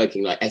when I was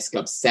working like S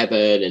Club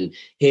 7 and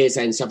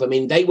Hearsay and stuff. I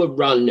mean, they were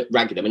run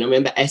ragged. I mean, I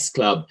remember S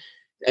Club,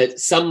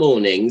 some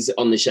mornings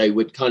on the show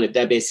would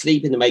they'd be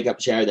asleep in the makeup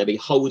chair and they'd be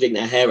holding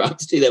their hair up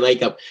to do their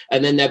makeup.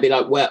 And then they'd be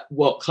like,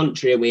 what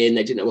country are we in?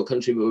 They didn't know what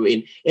country we were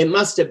in. It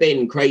must have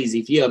been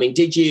crazy for you. I mean,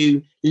 did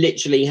you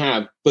literally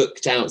have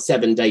booked out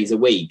 7 days a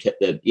week at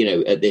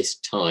at this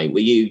time? Were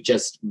you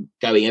just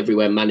going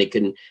everywhere manic?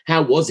 And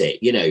how was it,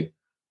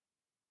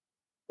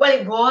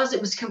 Well,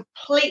 it was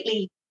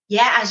completely,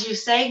 as you're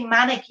saying,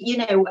 manic,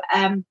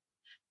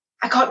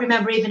 I can't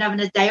remember even having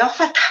a day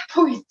off at that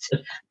point.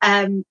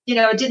 I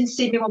didn't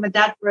see my mum and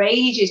dad for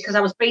ages because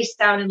I was based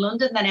down in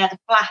London. Then I had a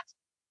flat.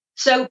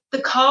 So the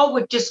car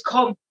would just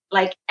come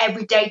like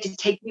every day to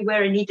take me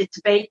where I needed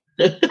to be.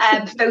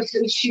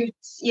 Photo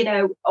shoots, you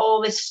know,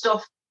 all this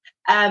stuff.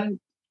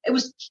 It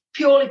was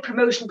purely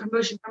promotion.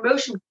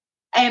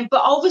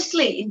 But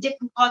obviously in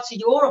different parts of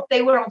Europe,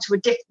 they were onto a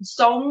different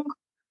song.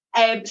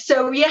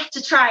 So you have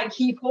to try and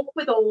keep up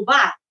with all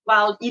that.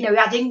 While, you know, you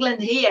had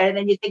England here, and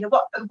then you think,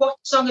 what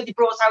song have they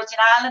brought out in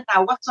Ireland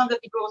now? What song have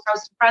they brought out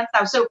in France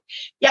now? So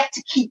you have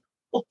to keep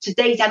up to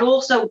date. And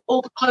also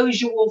all the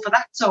clothes you wore for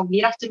that song,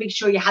 you'd have to make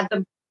sure you had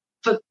them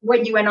for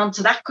when you went on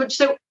to that country.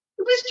 So it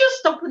was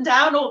just up and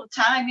down all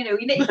the time, you know.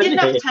 You didn't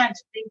have time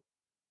to think.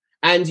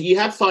 And you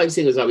had 5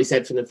 singles, like we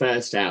said, from the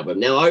first album.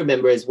 Now, I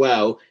remember as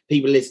well,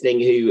 people listening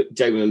who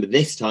don't remember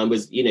this time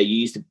was, you know, you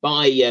used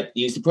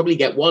to probably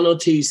get 1 or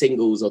 2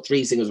 singles or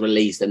 3 singles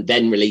released and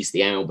then release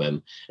the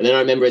album. And then I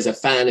remember as a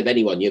fan of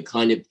anyone,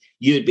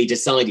 you'd be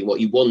deciding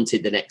what you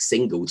wanted the next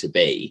single to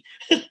be.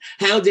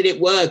 How did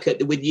it work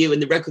with you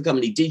and the record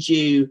company?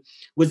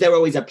 Was there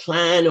always a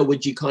plan, or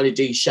would you kind of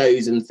do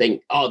shows and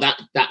think, oh,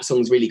 that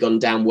song's really gone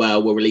down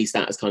well, we'll release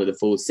that as kind of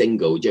the 4th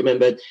single? Do you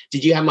remember,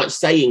 did you have much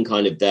say in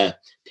kind of the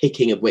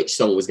picking of which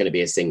song was going to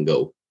be a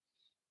single?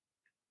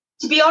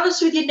 To be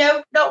honest with you,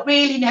 no, not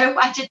really. No,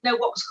 I didn't know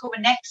what was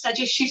coming next. I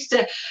just used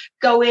to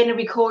go in and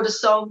record a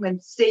song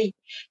and see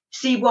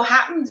what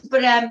happened.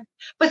 But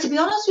to be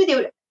honest with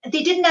you,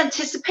 they didn't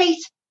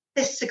anticipate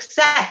this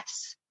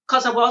success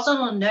because I was an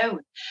unknown.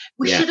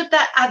 We should have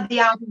had the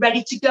album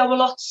ready to go a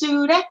lot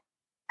sooner.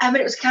 And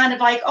it was kind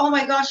of like, oh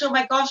my gosh, we're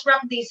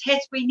having these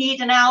hits. We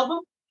need an album.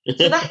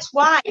 So that's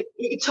why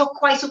it took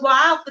quite a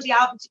while for the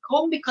album to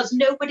come, because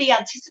nobody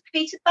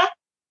anticipated that.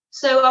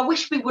 So I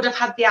wish we would have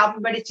had the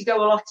album ready to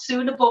go a lot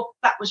sooner, but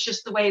that was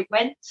just the way it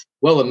went.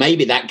 Well, and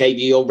maybe that gave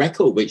you your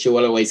record, which you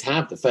will always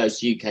have, the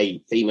first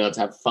UK female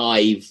to have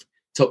 5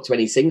 top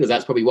 20 singles.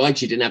 That's probably why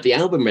she didn't have the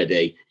album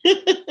ready.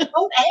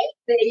 Oh, hey,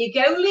 there you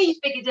go, Lee,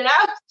 figured it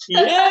out.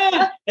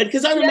 Yeah, and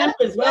because I remember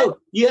as well,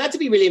 you had to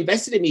be really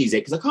invested in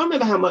music, because I can't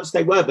remember how much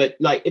they were, but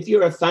like if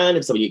you're a fan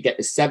of something, you get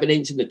the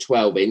 7-inch and the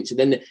 12-inch, and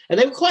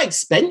they were quite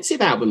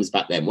expensive albums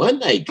back then,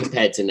 weren't they,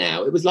 compared to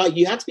now? It was like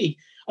you had to be,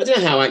 I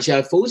don't know how actually I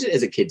afforded it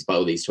as a kid to buy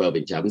all these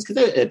 12-inch albums,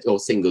 or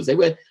singles. They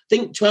were, I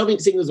think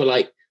 12-inch singles were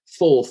like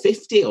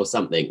 $4.50 or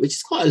something, which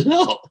is quite a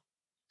lot.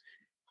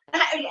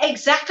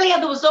 Exactly,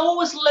 and there was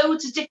always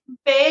loads of different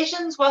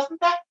versions, wasn't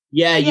there?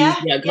 Yeah,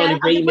 a kind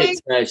of remix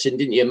version,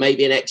 didn't you?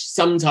 Maybe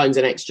sometimes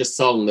an extra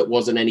song that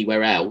wasn't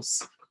anywhere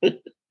else.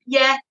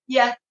 yeah.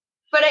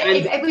 But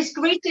it was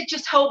great to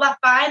just hold that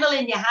vinyl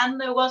in your hand,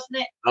 though,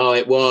 wasn't it? Oh,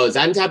 it was.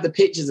 And to have the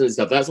pictures and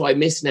stuff. That's what I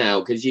miss now,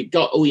 because you've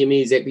got all your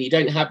music, but you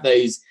don't have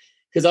those.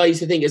 Because I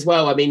used to think as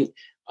well, I mean,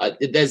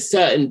 there's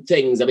certain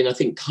things. I mean, I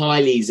think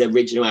Kylie's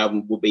original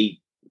album will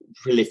be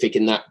prolific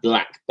in that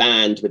black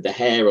band with the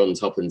hair on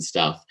top and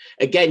stuff.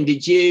 Again,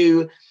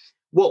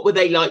 what were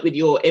they like with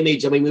your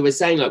image? I mean, we were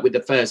saying like with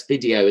the first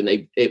video,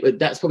 and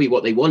that's probably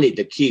what they wanted,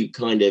 the cute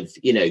kind of,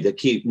 you know, the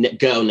cute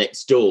girl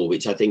next door,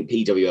 which I think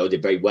PWL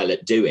did very well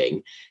at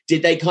doing. Do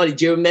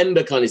you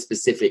remember kind of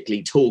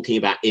specifically talking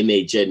about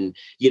image and,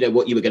 you know,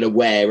 what you were going to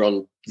wear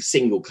on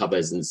single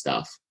covers and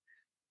stuff?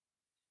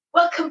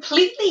 Well,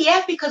 completely,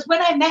 yeah, because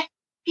when I met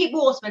Pete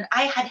Waterman,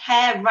 I had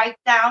hair right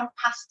down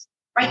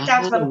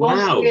to my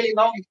balls, really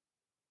long.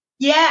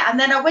 Yeah, and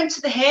then I went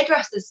to the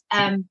hairdressers,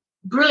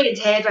 brilliant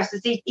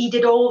hairdressers. He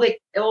did all the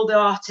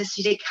artists.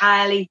 He did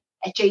Kylie,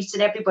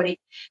 Jason, everybody.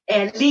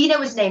 Lino,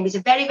 his name, is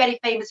a very, very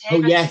famous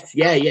hairdresser. Oh yes,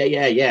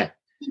 yeah.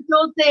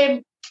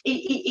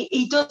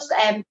 He does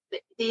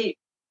the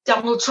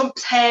Donald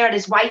Trump's hair and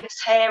his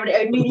wife's hair.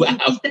 I mean,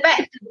 he's the best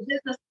in the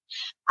business.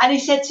 And he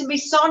said to me,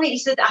 Sonia, he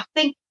said, I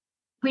think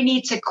we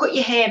need to cut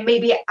your hair,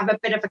 maybe have a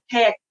bit of a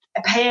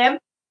perm,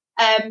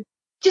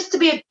 just to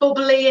be a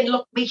bubbly and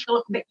make you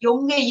look a bit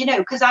younger, you know,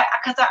 because I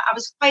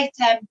was quite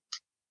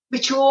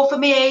mature for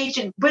my age,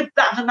 and with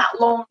having that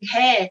long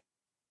hair,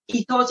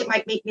 he thought it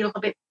might make me look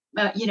a bit,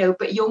 a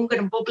bit younger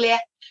and bubblier.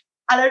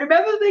 And I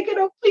remember thinking,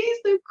 oh, please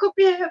don't cut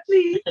my hair,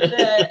 please.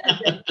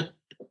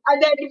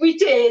 And then we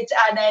did,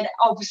 and then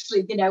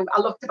obviously, you know,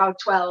 I looked about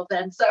 12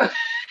 then, so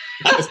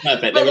that was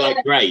perfect. They were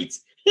like, great.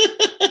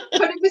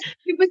 But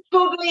it was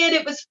bubbly and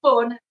it was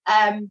fun.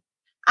 And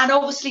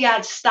obviously I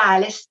had a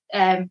stylist.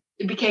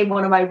 It became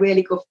one of my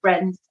really good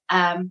friends.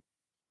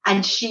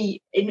 And she,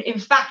 in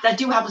fact, I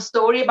do have a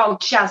story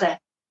about Shazza.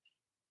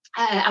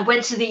 I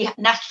went to the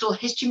Natural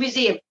History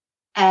Museum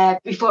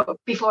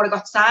before I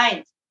got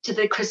signed to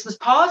the Christmas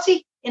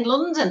party in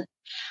London.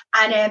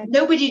 And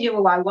nobody knew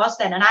who I was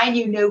then, and I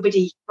knew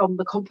nobody from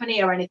the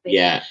company or anything.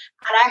 Yeah.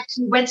 And I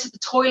actually went to the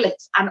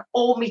toilet and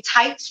all my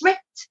tights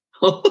ripped.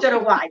 Don't know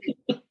why.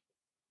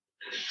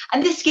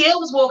 And this girl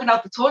was walking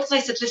out the toilet, and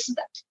I said, listen,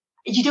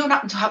 you don't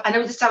happen to have, I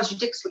know this sounds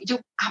ridiculous, but you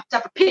don't have to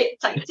have a pair of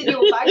tights in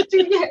your bag, do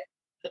you?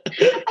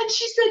 And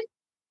she said,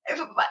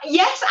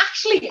 yes,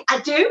 actually, I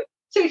do.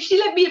 So she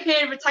lent me a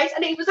pair of tights,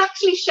 and it was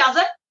actually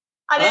Shazza.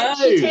 And then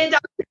she turned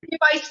out to be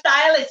my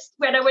stylist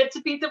when I went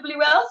to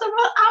PWL. So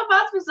how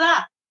bad was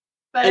that?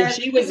 But, and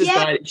she was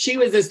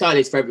the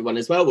stylist for everyone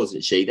as well,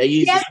 wasn't she? They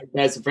used the same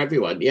person for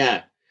everyone,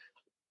 yeah.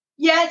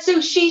 Yeah, so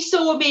she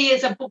saw me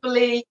as a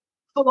bubbly,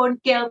 fun,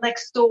 girl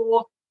next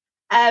door,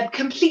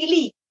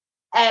 completely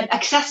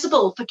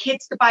accessible for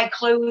kids to buy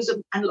clothes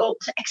and little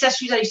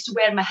accessories I used to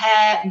wear in my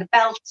hair and the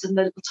belts and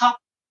the little top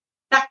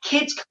that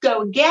kids could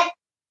go and get.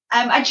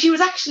 And she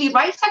was actually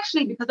right,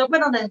 because I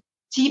went on a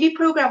TV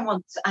program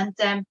once and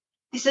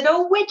they said,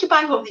 "Oh, where'd you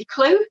buy all your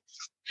clothes?"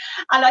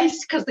 And I,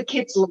 because the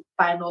kids love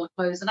buying all the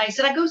clothes, and I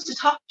said, "I goes to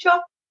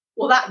Topshop."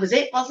 Well, that was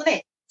it, wasn't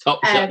it?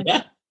 Topshop,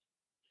 yeah.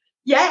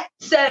 Yeah.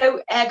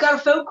 So I got a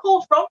phone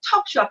call from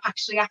Topshop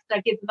actually after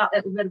I gave them that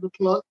little bit of a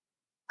plug,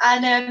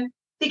 and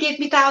they gave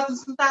me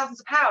thousands and thousands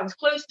of pounds,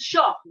 closed the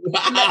shop.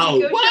 Wow!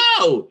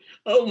 Wow!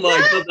 Oh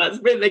my God, that's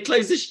brilliant. They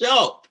closed the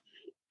shop.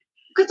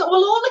 Because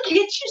all the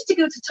kids used to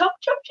go to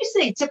Topshop, you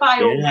see, to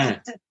buy all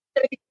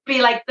to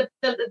be like the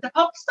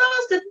pop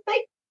stars, didn't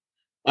they?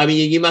 I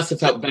mean, you must have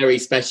felt very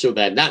special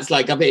then. That's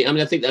like, I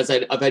think that's,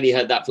 I've only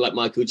heard that for like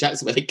Michael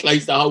Jackson, where they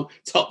closed the whole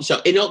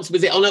Topshop in Oxford.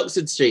 Was it on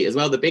Oxford Street as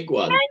well, the big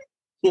one?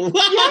 Yeah. Yeah.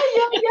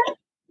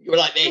 You were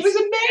like this. It was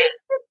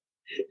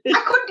amazing.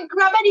 I couldn't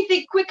grab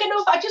anything quick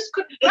enough. I just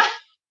couldn't grab.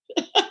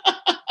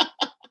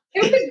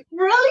 It was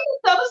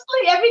brilliant,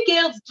 honestly. Every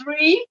girl's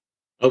dream.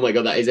 Oh my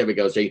God, that is every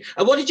girl's dream.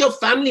 And what did your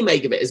family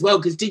make of it as well?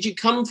 Because did you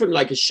come from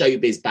like a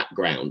showbiz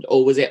background,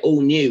 or was it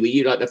all new? Were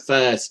you like the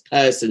first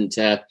person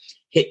to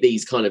hit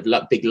these kind of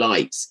big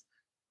lights?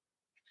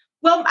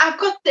 Well, I've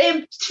got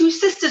two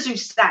sisters who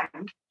sang,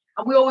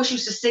 and we always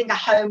used to sing at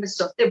home and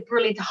stuff. They're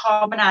brilliant at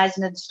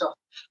harmonising and stuff.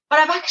 But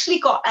I've actually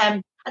got,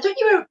 I don't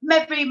you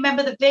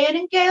remember the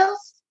Vernon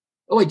girls?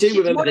 Oh, I do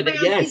remember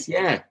that. Yes,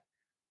 yeah.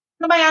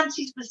 One of my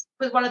aunties was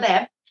one of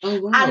them.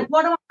 Oh, wow. And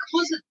one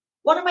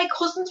of my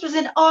cousins was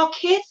in Our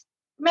Kids.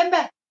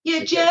 Remember?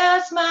 You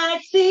just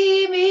might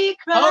see me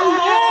cry.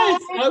 Oh,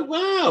 yes. Oh,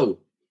 wow.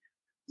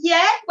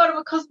 Yeah, one of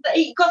my cousins.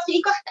 He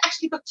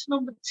actually got to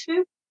number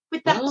 2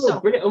 with that song.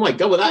 Brilliant. Oh my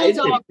God, well, that is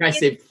an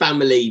impressive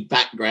family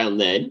background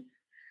then.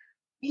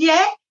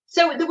 Yeah,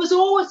 so there was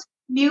always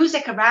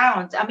music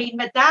around. I mean,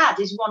 my dad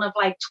is one of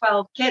like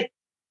 12 kids,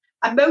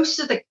 and most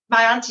of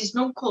my aunties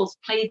and uncles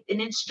played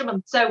an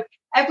instrument. So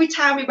every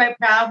time we went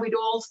round, we'd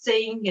all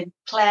sing and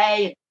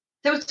play.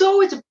 So it's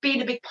always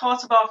been a big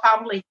part of our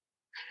family.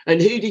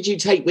 And who did you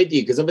take with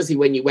you? Because obviously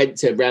when you went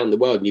to around the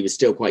world and you were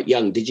still quite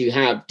young, did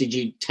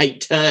you take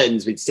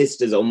turns with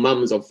sisters or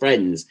mums or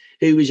friends?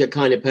 Who was your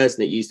kind of person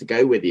that used to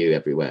go with you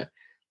everywhere?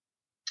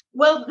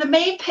 Well, the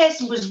main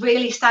person was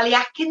really Sally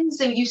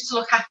Atkins, who used to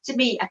look after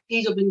me at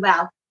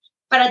PWL.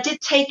 But I did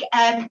take,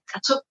 I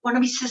took one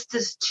of my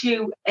sisters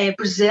to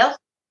Brazil.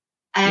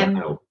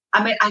 Wow.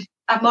 I mean,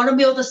 one of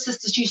my other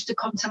sisters used to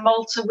come to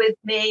Malta with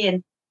me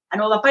and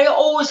all that. But I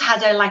always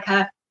had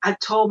a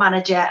tour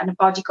manager and a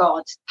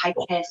bodyguard type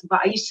person.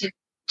 But I used to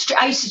treat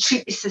my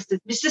sisters.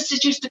 My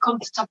sisters used to come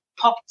to Top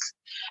Pops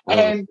quite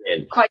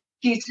a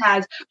few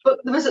times. But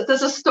there's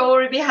a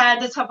story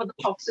behind the Top of the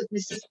Pops with my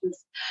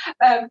sisters.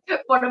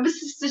 One of my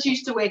sisters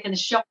used to work in a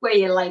shop where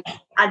you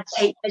I'd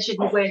take measured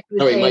and work with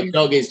Sorry, my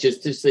dog is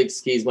just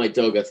excuse my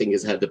dog, I think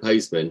has had the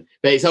postman.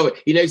 But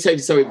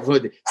it's sorry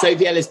before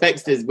Sophie Ellis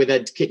Bextor's with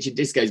her kitchen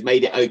discos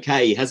made it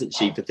okay, hasn't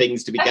she, for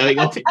things to be going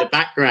off in the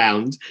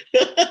background.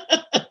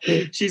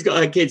 She's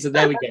got her kids, and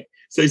there we go.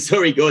 So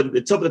sorry, go on,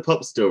 the Top of the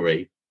Pop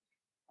story.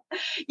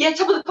 Yeah,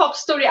 Top of the Pop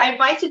story. I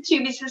invited two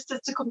of my sisters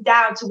to come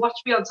down to watch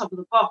me on Top of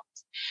the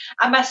Pops.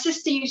 And my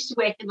sister used to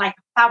work in a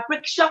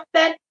fabric shop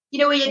then,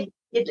 where you'd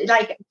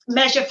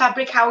measure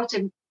fabric out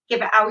and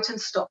give it out and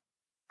stuff.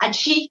 And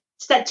she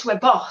said to her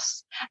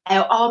boss,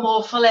 I'm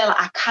awful ill,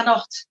 I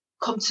cannot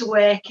come to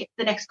work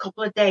the next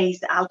couple of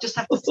days. I'll just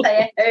have to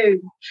stay at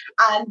home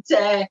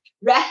and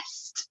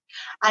rest.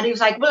 And he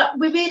was like, well,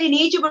 we really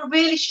need you. We're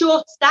really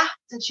short-staffed.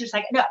 And she was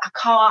like, no, I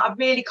can't. I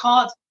really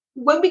can't.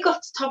 When we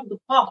got to Top of the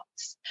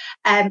Pops,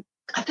 I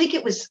think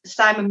it was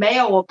Simon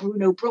Mayo or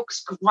Bruno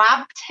Brooks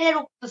grabbed her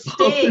up the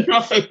stairs.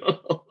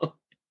 Oh, no.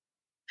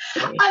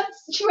 And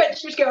she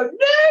was going,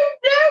 no,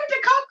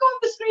 they can't go on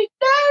the street.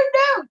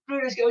 No.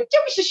 Bruno's going,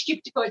 don't be so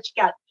stupid to go as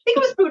you can. I think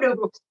it was Bruno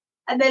Brooks.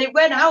 And then it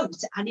went out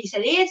and he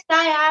said, here's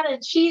Diane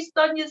and she's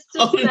Sonia's sister.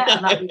 Oh, no.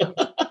 And that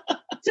was it.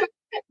 So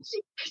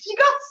she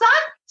got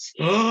sacked.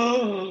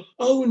 Oh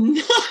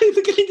no,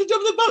 for getting to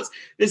Top of the Pops.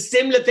 The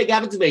similar thing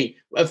happened to me.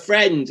 A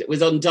friend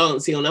was on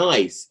Dancing on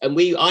Ice and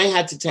I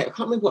had to take, I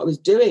can't remember what I was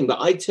doing, but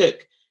I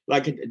took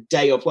a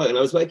day off work and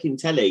I was working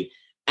telly.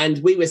 And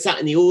we were sat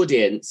in the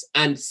audience,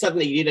 and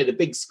suddenly, the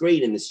big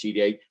screen in the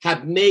studio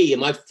had me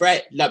and my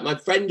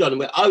friend on.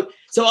 And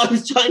so I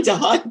was trying to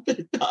hide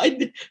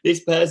behind this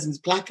person's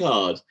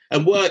placard,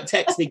 and work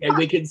texting going,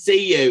 "We can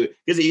see you,"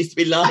 because it used to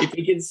be live.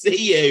 We can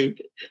see you.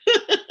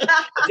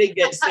 I didn't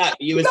get sacked.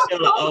 You were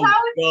still like,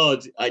 oh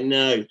God, I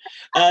know.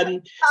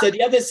 So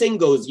the other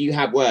singles you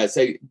had were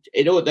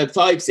in all the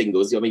 5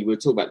 singles. I mean, we'll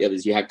talk about the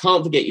others you had.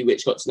 Can't Forget You,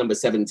 which got to number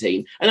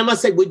 17. And I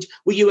must say,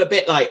 were you a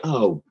bit like,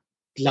 oh,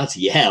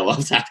 bloody hell, I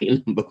was happy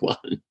at number 1.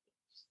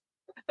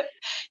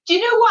 Do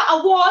you know what?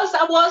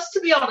 I was to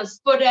be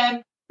honest, but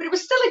it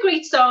was still a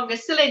great song. I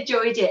still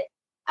enjoyed it.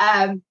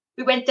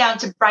 We went down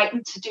to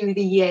Brighton to do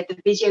the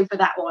video for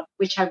that one,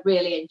 which I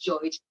really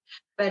enjoyed.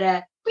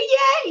 But but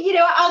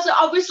yeah, I was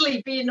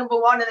obviously being number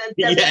one, and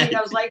then 17, Yeah.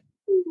 I was like,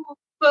 "Ooh,"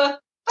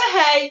 but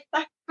hey,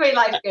 that's the way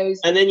life goes.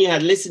 And then you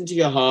had Listen to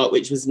Your Heart,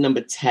 which was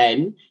number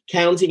 10,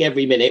 Counting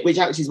Every Minute, which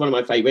actually is one of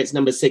my favourites,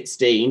 number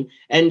 16,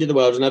 End of the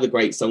World, another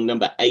great song,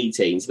 number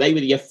 18. So they were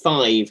your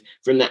 5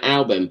 from that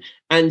album.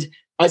 And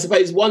I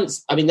suppose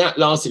that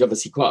lasted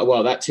obviously quite a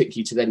while. That took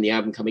you to then the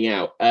album coming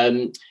out.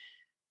 Kylie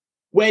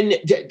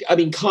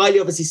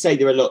obviously say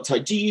they're a lot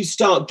tight. Do you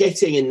start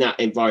getting in that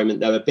environment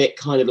though, a bit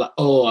kind of like,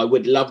 oh, I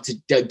would love to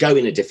go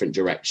in a different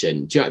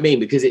direction? Do you know what I mean?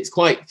 Because it's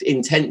quite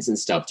intense and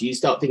stuff. Do you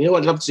start thinking, oh,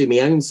 I'd love to do my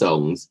own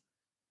songs?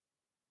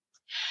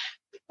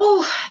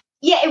 Oh,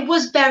 yeah, it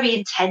was very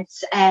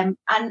intense. And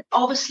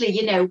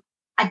obviously, I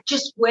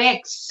just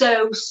worked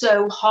so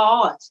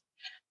hard.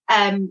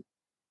 I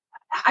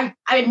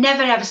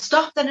never ever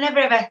stopped, and I never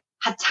ever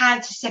had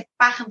time to sit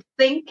back and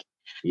think.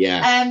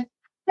 Yeah.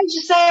 As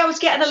you say, I was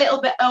getting a little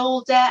bit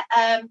older.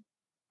 I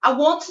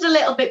wanted a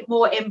little bit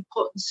more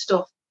input and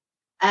stuff.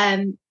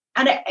 And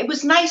it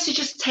was nice to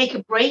just take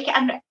a break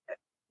and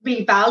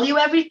revalue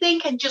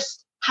everything and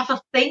just have a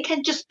think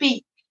and just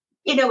be,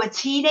 a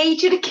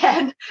teenager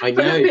again. I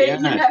for know, a bit,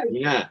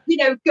 yeah.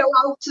 Go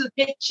out to the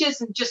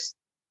pictures and just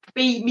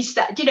be me,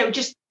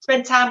 just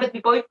spend time with my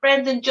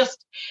boyfriend and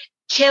just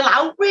chill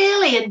out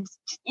really. And,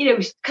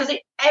 because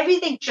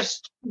everything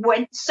just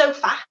went so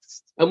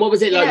fast. And what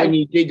was it like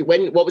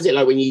what was it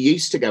like when you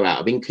used to go out?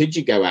 I mean, could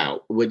you go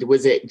out?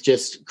 Was it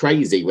just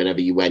crazy whenever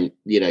you went,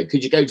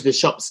 could you go to the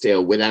shop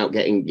still without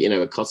getting,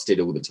 accosted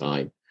all the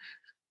time?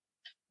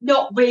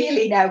 Not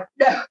really, no.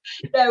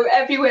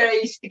 Everywhere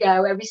I used to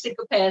go, every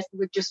single person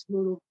would just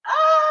move.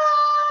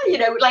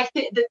 Like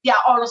they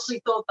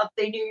honestly thought that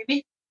they knew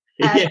me.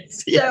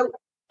 Yes. Yeah.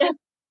 So,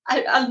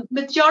 and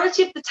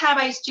majority of the time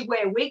I used to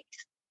wear wigs.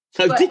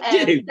 Oh, did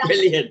you?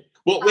 Brilliant.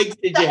 What wigs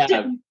did you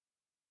have?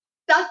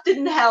 That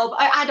didn't help.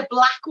 I had a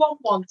black one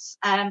once,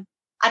 and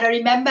I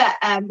remember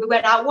we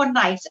went out one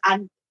night,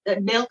 and the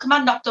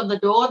milkman knocked on the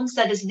door and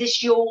said, "Is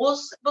this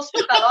yours?" Must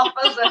have fell off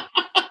as a.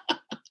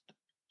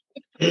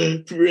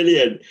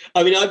 Brilliant.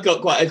 I mean, I've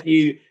got quite a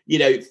few,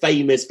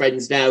 famous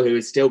friends now who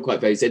are still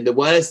quite famous. And the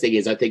worst thing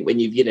is, I think when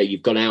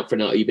you've gone out for a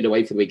night, or you've been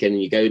away for the weekend,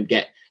 and you go and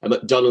get a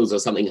McDonald's or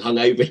something hung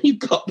over, and you've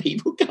got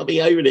people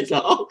coming over, and it's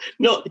like, oh,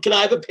 can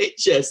I have a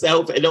picture,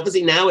 selfie? And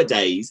obviously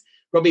nowadays,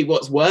 probably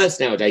what's worse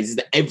nowadays is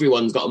that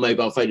everyone's got a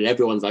mobile phone and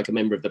everyone's like a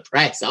member of the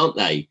press, aren't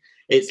they?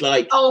 It's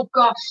like, oh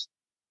gosh,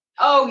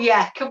 oh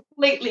yeah,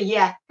 completely.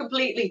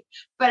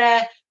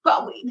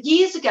 But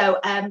years ago,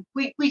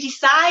 we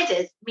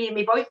decided, me and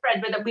my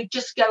boyfriend, that we'd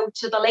just go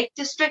to the Lake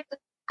District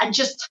and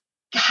just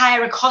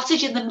hire a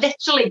cottage in the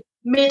literally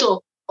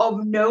middle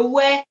of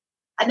nowhere.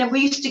 And then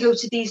we used to go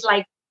to these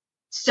like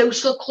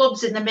social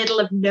clubs in the middle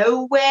of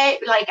nowhere,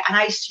 and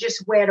I used to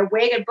just wear a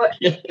wig, but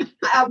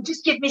I would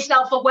just give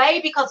myself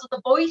away because of the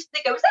voice.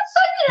 They go, "Is that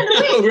Sonia in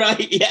a wig?" Oh,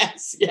 right,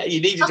 yes, yeah.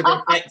 You needed to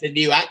reflect a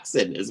new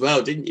accent as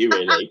well, didn't you?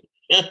 Really.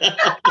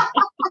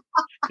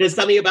 There's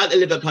something about the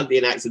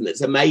Liverpudlian accent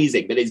that's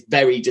amazing, but it's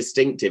very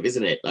distinctive,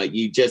 isn't it? Like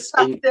you just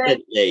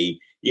instantly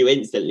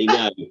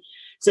know.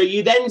 So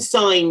you then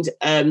signed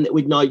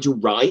with Nigel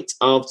Wright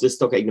after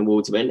Stockade and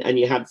Waterman, and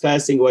you had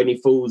first single Only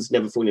Fools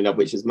Never Fall in Love,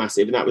 which was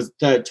massive, and that was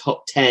third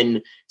top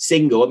 10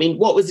 single. I mean,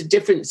 what was the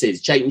differences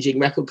changing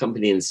record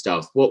company and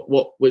stuff?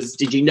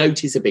 Did you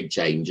notice a big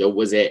change, or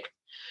was it?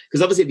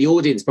 Because obviously the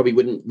audience probably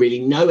wouldn't really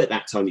know at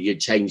that time that you'd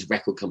changed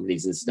record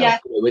companies and stuff.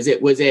 Yeah.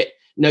 Was it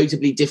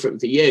notably different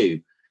for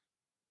you?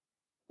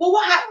 Well,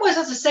 what happened was,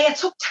 as I say, I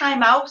took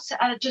time out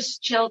and I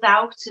just chilled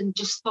out and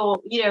just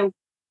thought,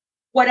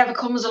 whatever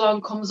comes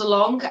along, comes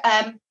along.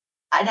 And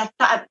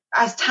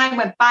as time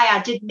went by,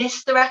 I did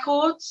miss the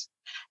records.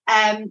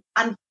 And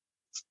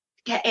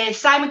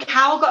Simon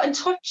Cowell got in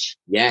touch.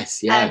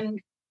 Yes, yeah.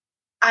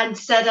 And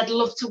said, I'd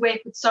love to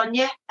work with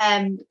Sonia.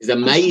 It's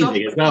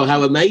amazing as well.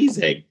 How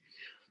amazing.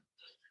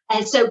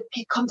 And so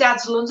he'd come down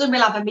to London,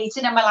 we'll have a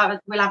meeting and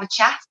we'll have a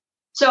chat.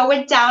 So I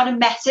went down and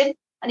met him,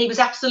 and he was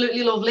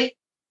absolutely lovely.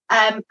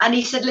 And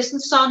he said,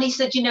 listen, son, he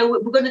said, we're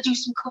going to do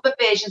some cover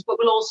versions, but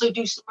we'll also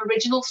do some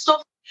original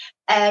stuff.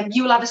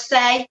 You will have a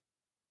say,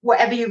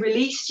 whatever you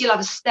release, you'll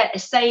have a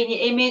say in your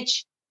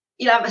image.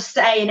 You'll have a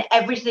say in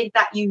everything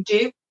that you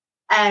do.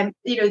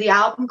 The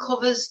album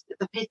covers,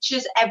 the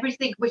pictures,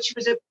 everything, which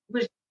was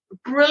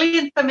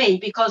brilliant for me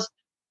because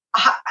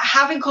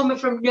having come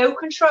from no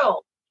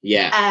control.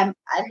 Yeah. And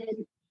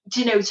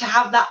to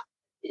have that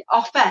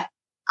offer,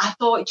 I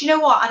thought, do you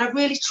know what? And I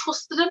really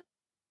trusted him.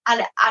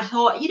 And I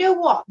thought, you know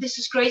what, this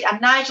is great.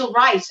 And Nigel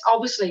Wright,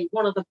 obviously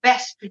one of the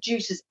best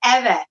producers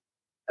ever,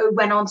 who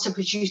went on to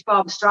produce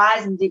Barbra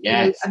Streisand.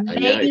 Yes,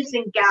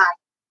 amazing guy.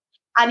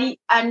 And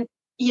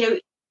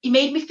he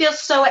made me feel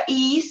so at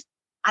ease.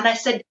 And I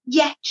said,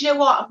 yeah, do you know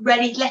what, I'm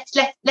ready.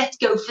 Let's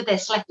go for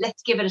this.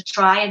 Let's give it a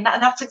try. And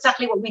that's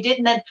exactly what we did.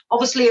 And then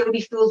obviously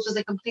Only Fools was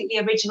a completely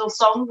original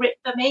song written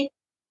for me.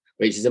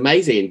 Which is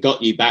amazing and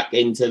got you back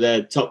into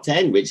the top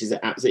 10, which is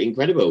absolutely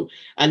incredible.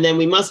 And then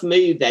we must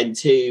move then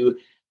to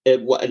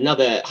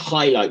another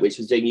highlight, which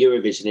was doing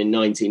Eurovision in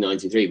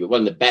 1993, but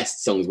one of the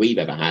best songs we've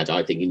ever had,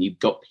 I think. And you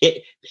got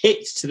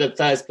picked to the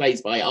first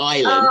place by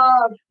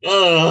Ireland.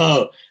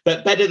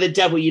 But Better the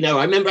Devil You Know.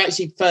 I remember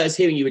actually first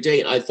hearing you were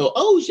doing it. I thought,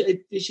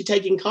 is she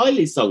taking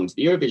Kylie's song to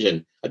the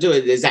Eurovision? I do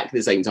it exactly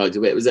the same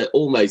title, but it was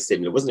almost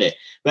similar, wasn't it?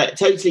 But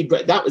totally,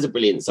 that was a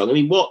brilliant song. I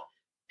mean,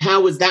 how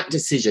was that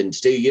decision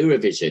to do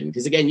Eurovision?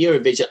 Because again,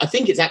 Eurovision, I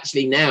think it's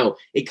actually now,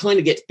 it kind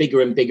of gets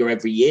bigger and bigger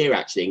every year,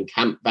 actually, in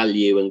camp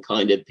value, and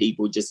kind of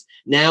people just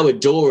now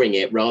adoring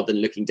it rather than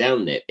looking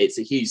down on it. It's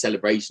a huge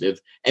celebration of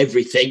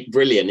everything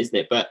brilliant, isn't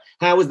it? But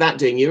how was that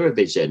doing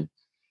Eurovision?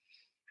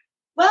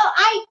 Well,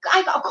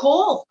 I got a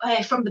call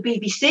from the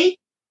BBC,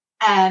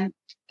 a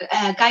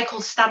guy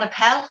called Stan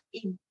Appel,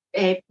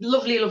 a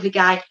lovely, lovely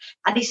guy.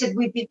 And he said,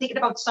 we've been thinking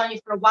about Sonia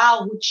for a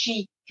while. Would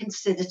she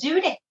consider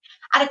doing it?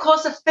 And of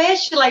course, at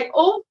first you're like,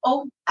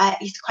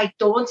 it's quite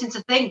daunting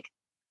to think,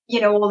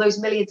 all those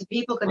millions of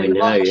people going to be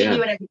watching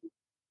you and everything.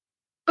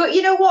 But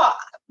you know what?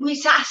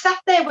 I sat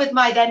there with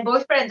my then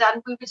boyfriend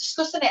and we were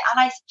discussing it. And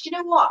I said, you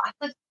know what? I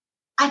said,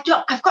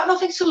 I've got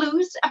nothing to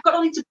lose. I've got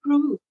nothing to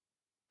prove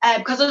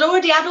because I'd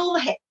already had all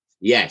the hits.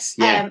 Yes,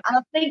 yeah. And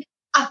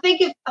I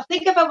think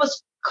if I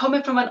was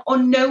coming from an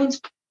unknown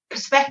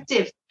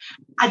perspective,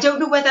 I don't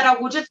know whether I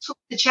would have took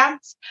the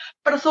chance.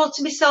 But I thought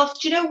to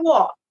myself, do you know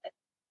what?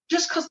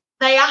 Just because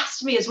they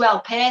asked me as well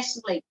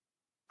personally,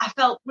 I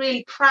felt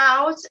really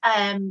proud,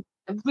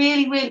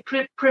 really, really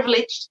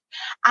privileged.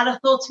 And I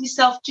thought to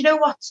myself, do you know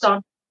what,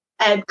 son?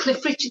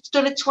 Cliff Richard's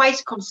done it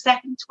twice, come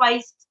second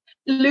twice.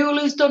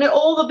 Lulu's done it.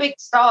 All the big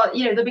stars,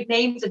 the big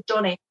names have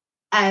done it.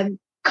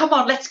 Come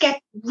on, let's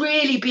get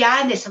really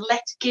behind this and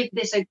let's give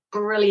this a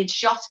brilliant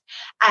shot.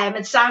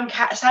 And Simon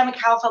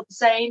Cowell felt the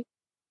same.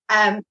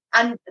 And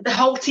the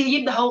whole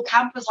team, the whole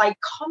camp was like,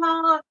 come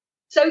on.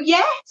 So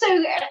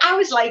I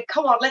was like,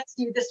 come on, let's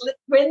do this, let's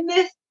win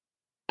this.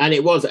 And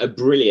it was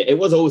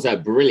also a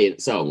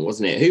brilliant song,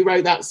 wasn't it? Who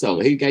wrote that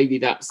song? Who gave you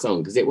that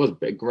song? Because it was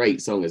a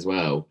great song as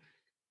well.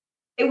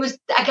 It was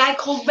a guy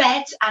called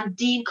Red and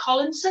Dean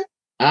Collinson.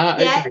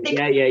 Yeah.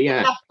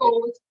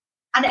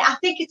 And I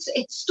think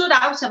it stood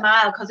out a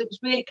mile because it was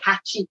really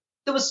catchy.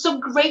 There was some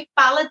great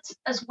ballads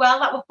as well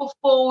that were put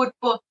forward,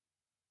 but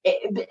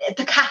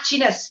the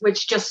catchiness,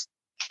 which just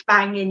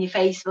bang in your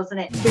face,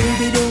 wasn't it?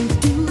 Baby, don't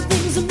do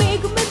things that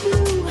make me blue.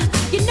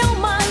 You know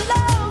my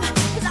love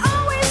is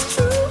always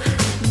true.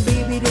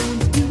 Baby,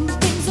 don't do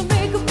things that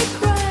make me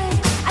cry.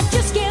 I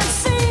just can't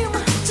seem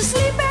to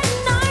sleep at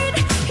night.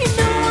 You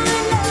know I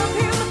love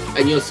him.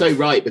 And you're so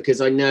right,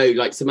 because I know,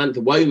 like Samantha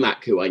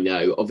Womack, who I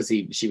know,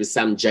 obviously she was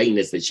Sam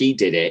Janus that she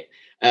did it.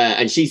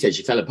 And she said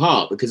she fell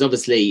apart because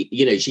obviously,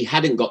 she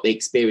hadn't got the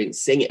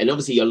experience singing. And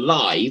obviously you're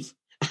live.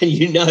 And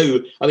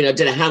I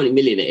don't know how many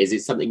million it is.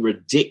 It's something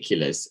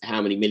ridiculous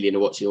how many million are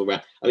watching all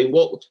around. I mean,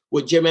 what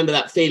do you remember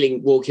that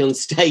feeling walking on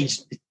stage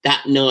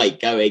that night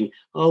going,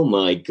 oh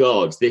my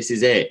God, this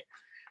is it?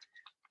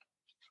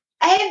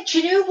 Do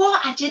you know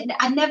what?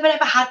 I never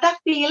ever had that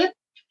feeling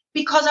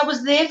because I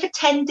was there for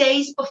 10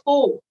 days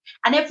before.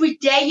 And every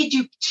day you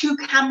do 2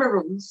 camera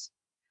runs.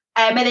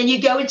 And then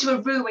you go into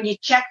a room and you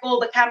check all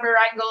the camera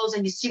angles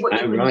and you see what you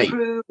can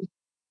improve.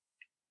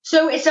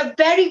 So it's a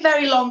very,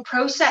 very long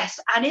process.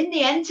 And in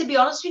the end, to be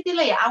honest with you,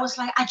 Leah, I was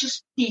like, I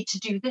just need to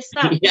do this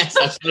now. Yes,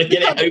 I just want to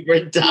get it over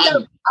and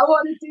done. I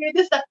want to do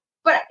this now.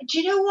 But do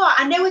you know what?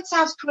 I know it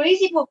sounds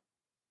crazy, but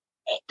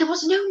there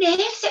was no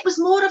nerves. It was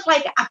more of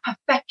like a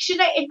perfection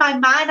in my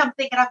mind. I'm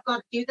thinking, I've got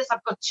to do this.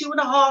 I've got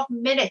 2.5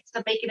 minutes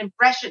to make an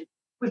impression.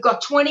 We've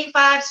got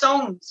 25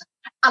 songs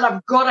and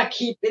I've got to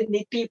keep in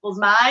the people's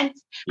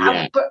minds.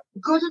 Yeah. But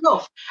good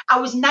enough. I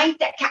was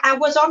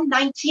on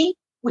 19.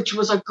 Which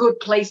was a good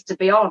place to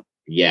be on.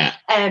 Yeah.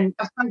 Thank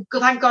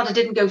God I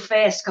didn't go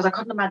first because I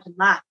couldn't imagine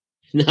that.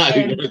 No,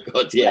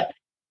 God, yeah.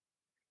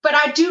 But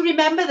I do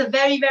remember the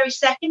very, very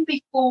second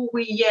before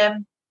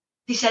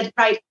they said,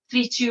 right,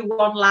 3, 2,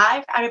 1,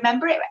 live. I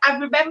remember it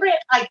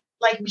like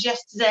it was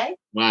yesterday.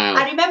 Wow.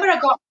 I remember I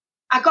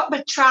got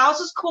my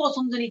trousers caught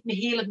underneath my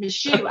heel of my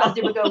shoe as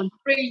they were going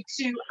 3,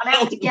 2, and I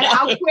had to get it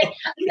out quick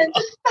and then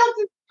just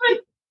stand.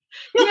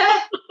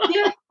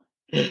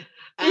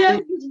 Yeah,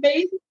 it was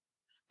amazing.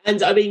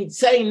 And I mean,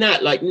 saying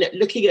that, like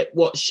looking at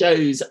what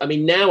shows, I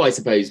mean, now I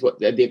suppose what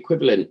the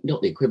equivalent,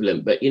 not the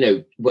equivalent, but,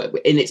 in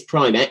its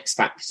prime, X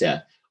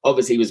Factor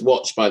obviously was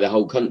watched by the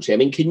whole country. I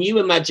mean, can you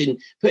imagine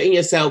putting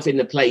yourself in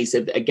the place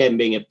of, again,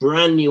 being a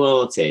brand new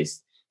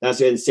artist that's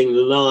going to sing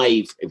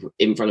live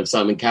in front of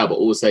Simon Cowell, but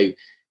also,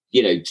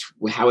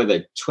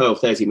 however, 12,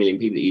 13 million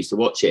people that used to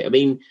watch it. I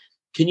mean,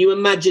 can you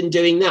imagine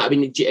doing that? I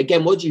mean,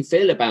 again, what do you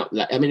feel about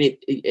that? I mean,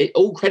 it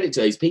all credit to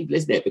those people,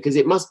 isn't it? Because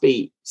it must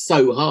be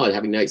so hard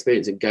having no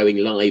experience and going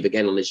live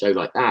again on a show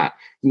like that.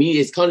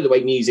 It's kind of the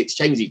way music's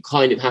changed. You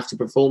kind of have to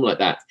perform like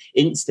that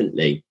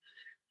instantly.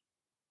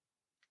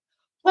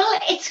 Well,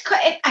 it's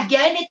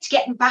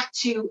getting back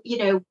to,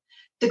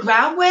 the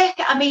groundwork.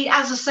 I mean,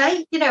 as I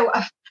say,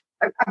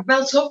 I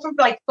built up from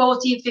like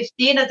 14,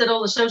 15. I did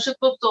all the social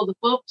clubs, all the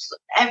clubs,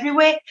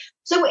 everywhere.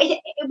 So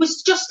it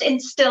was just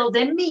instilled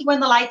in me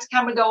when the lights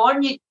camera go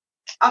on. You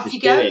off Just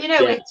you do go. it, You know,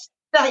 yeah. it's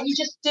that you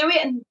just do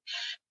it, and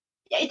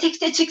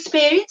it's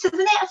experience, isn't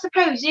it? I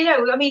suppose. You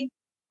know, I mean,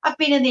 I've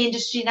been in the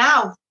industry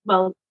now,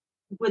 well,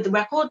 with the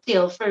record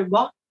deal for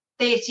what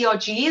 30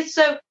 odd years,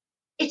 so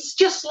it's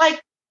just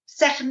like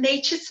second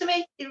nature to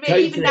me. Even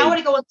now Totally. when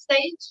I go on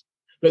stage.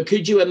 But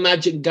could you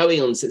imagine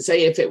going on,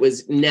 say if it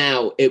was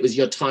now, it was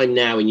your time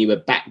now and you were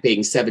back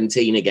being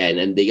 17 again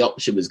and the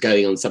option was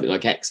going on something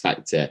like X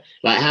Factor,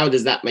 like how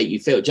does that make you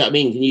feel? Do you know what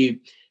I mean?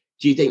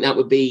 Do you think that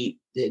would be,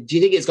 do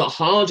you think it's got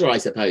harder, I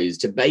suppose,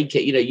 to make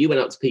it? You know, you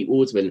went up to Pete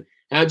Waterman.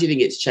 How do you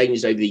think it's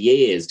changed over the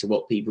years to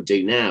what people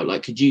do now?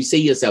 Like, could you see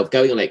yourself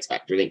going on X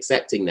Factor and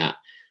accepting that?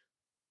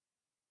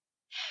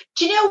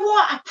 Do you know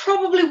what? I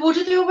probably would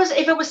have done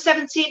if I was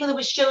 17 and there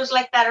was shows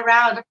like that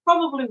around. I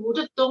probably would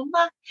have done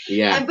that.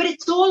 Yeah. But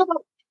it's all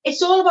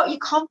about your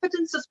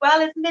confidence as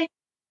well, isn't it?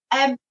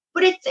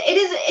 But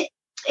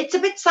it's a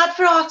bit sad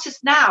for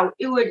artists now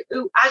who,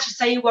 as you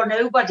say, who are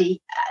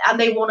nobody and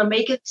they want to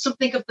make it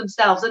something of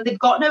themselves and they've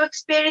got no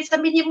experience. I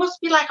mean, you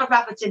must be like a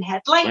rabbit in I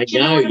headlights. You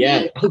know know, what I yeah.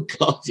 mean? Oh,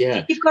 God,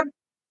 yeah.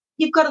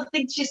 You've got to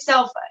think to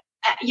yourself,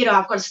 you know,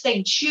 I've got to stay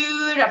in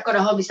tune. I've got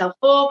to hold myself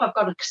up. I've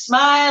got to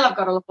smile. I've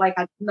got to look like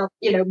I'm not,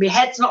 you know, my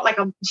head's not like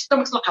my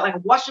stomach's not like a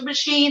washing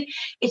machine.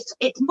 It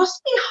must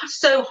be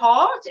so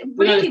hard. It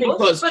Well, I really think must.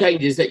 what's But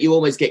changed is that you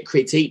almost get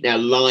critiqued now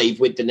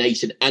live with the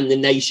nation and the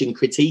nation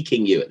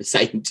critiquing you at the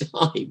same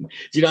time. Do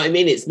you know what I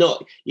mean? It's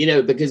not, you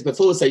know, because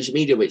before social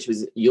media, which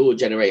was our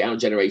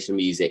generation of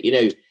music, you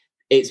know,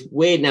 it's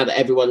weird now that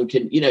everyone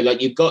can, you know,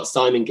 like you've got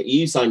Simon,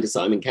 you signed to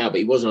Simon Cowell, but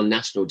he wasn't on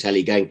national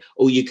telly going,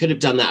 oh, you could have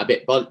done that a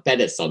bit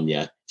better,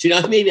 Sonia. Do you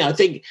know what I mean? I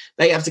think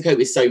they have to cope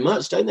with so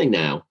much, don't they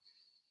now?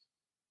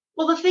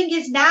 well, the thing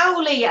is now,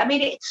 Lee, I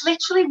mean, it's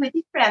literally with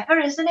you forever,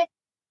 isn't it?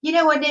 You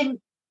know, and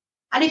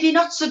if you're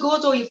not so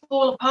good or you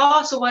fall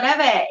apart or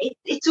whatever,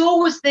 it's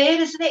always there,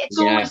 isn't it? It's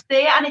Yeah. always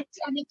there, and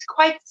it's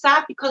quite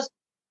sad because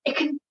it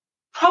can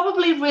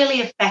probably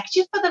really affect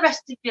you for the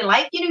rest of your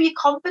life. You know, your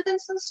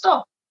confidence and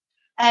stuff.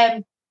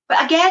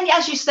 But again,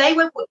 as you say,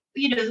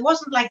 you know, there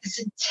wasn't like this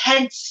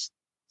intense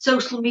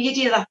social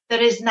media that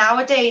there is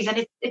nowadays,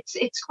 and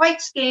it's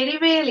quite scary,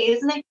 really,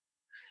 isn't it?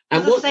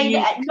 And As I what do say, you,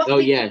 nothing- oh,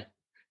 yeah.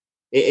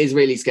 It is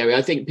really scary.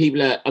 I think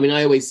people are, I mean,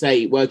 I always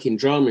say working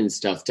drama and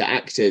stuff to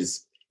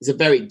actors, it's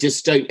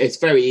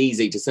very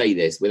easy to say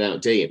this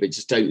without doing it, but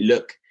just don't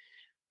look,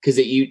 because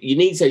you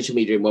need social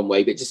media in one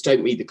way, but just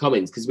don't read the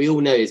comments, because we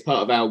all know it's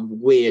part of our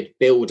weird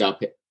build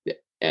up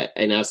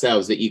in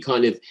ourselves that you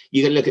can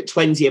look at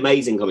 20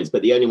 amazing comments,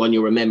 but the only one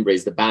you'll remember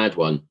is the bad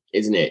one,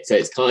 isn't it? So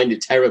it's kind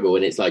of terrible.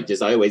 And it's like,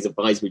 just, I always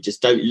advise people,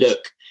 just don't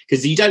look,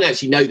 because you don't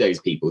actually know those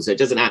people. So it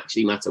doesn't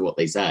actually matter what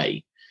they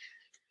say.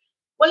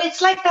 Well,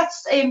 it's like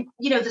that's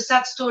you know, the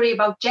sad story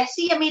about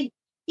Jessie. I mean,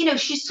 you know,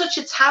 she's such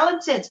a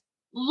talented,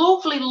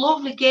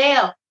 lovely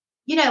girl,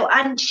 you know,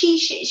 and she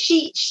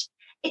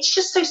it's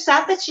just so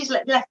sad that she's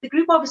left the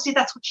group. Obviously,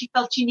 that's what she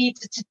felt she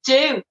needed to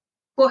do.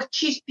 But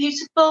she's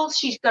beautiful.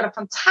 She's got a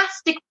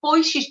fantastic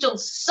voice. She's done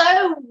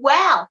so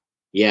well.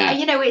 Yeah. And,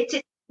 you know, it's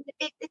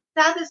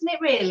sad, isn't it,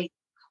 really?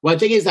 Well, I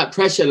think it's that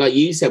pressure, like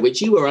you said,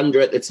 which you were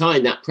under at the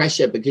time, that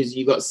pressure, because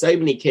you've got so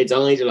many kids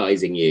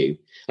idolizing you.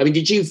 I mean,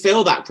 did you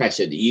feel that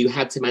pressure that you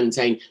had to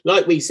maintain?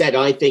 Like we said,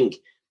 I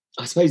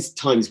suppose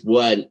times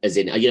weren't as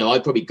in, you know, I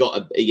probably got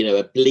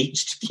a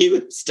bleached view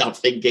of stuff,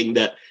 thinking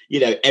that, you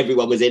know,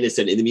 everyone was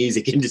innocent in the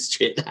music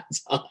industry at that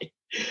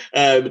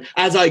time.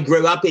 As I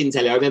grew up in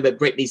telly, I remember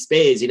Britney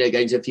Spears, you know,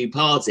 going to a few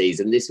parties,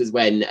 and this was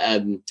when,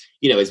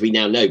 you know, as we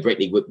now know,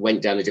 Britney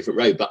went down a different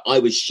road. But I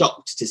was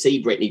shocked to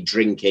see Britney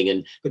drinking,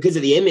 and because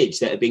of the image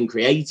that had been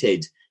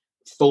created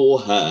for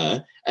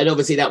her, and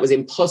obviously that was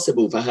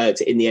impossible for her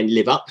to in the end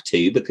live up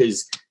to,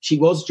 because she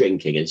was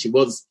drinking and she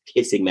was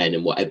kissing men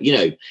and whatever, you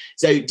know.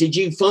 So did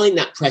you find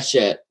that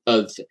pressure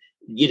of,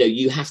 you know,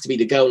 you have to be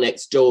the girl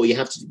next door,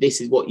 this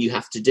is what you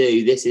have to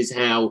do, this is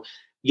how,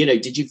 you know,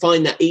 did you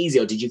find that easy,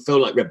 or did you feel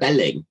like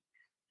rebelling?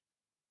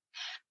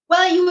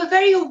 Well, you were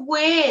very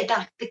aware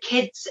that the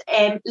kids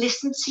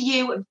listened to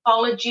you and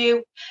followed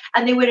you,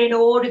 and they were in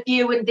awe of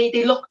you, and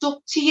they looked up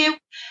to you.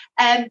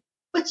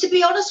 But to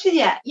be honest with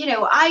you, you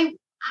know, I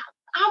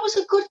was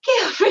a good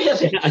girl,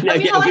 really.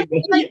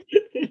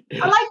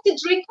 I liked to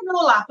drink and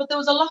all that, but there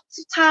was a lots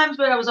of times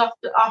where I was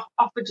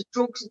offered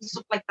drugs and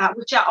stuff like that,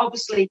 which I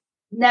obviously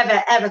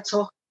never ever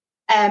took,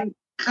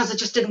 because I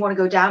just didn't want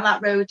to go down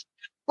that road.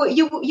 But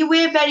you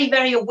were very,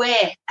 very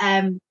aware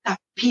that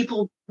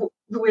people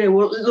were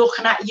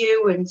looking at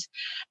you and,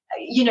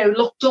 you know,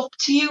 looked up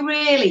to you,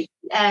 really.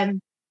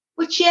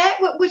 Which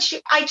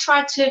I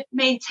tried to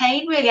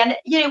maintain, really. And,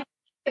 you know,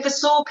 if I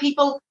saw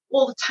people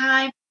all the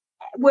time,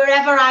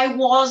 wherever I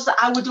was,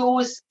 I would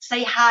always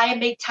say hi and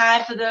make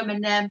time for them.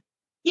 And,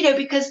 you know,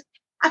 because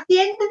at the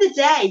end of the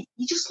day,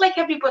 you're just like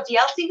everybody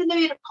else. Even though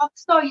you're a pop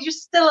star, you're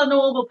just still a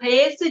normal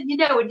person, you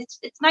know, and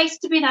it's nice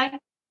to be nice.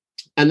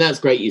 And that's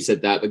great you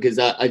said that, because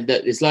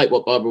it's like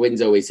what Barbara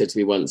Windsor always said to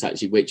me once,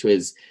 actually, which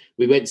was,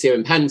 we went to see her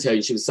in Panto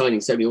and she was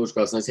signing so many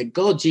autographs. And I said,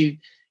 God, you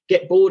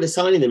get bored of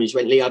signing them? And she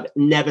went, Lee, I've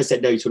never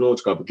said no to an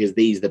autograph, because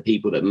these are the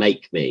people that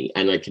make me,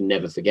 and I can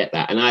never forget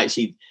that. And I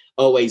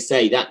always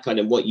say that kind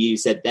of what you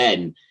said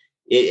then,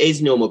 it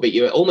is normal, but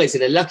you're almost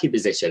in a lucky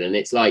position. And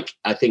it's like,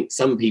 I think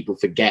some people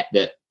forget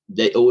that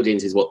the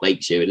audience is what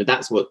makes you, and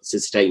that's what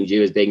sustains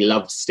you as being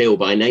loved still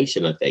by a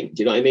nation, I think.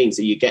 Do you know what I mean?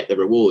 So you get the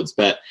rewards,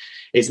 but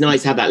it's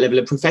nice to have that level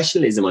of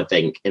professionalism, I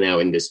think, in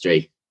our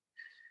industry.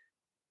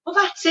 Well,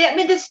 that's it. I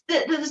mean,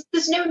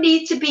 there's no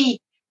need to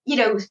be,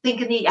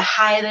 thinking that you're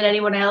higher than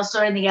anyone else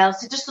or anything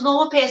else. It's just a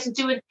normal person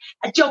doing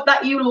a job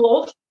that you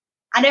love,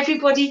 and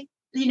everybody,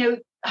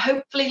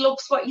 hopefully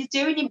loves what you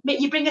do, and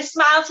you bring a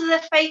smile to their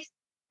face.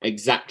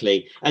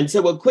 Exactly. And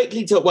so we'll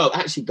quickly talk. Well,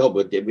 actually, God,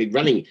 we're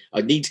running. I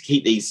need to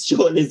keep these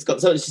short, and it's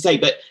got so much to say.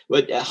 But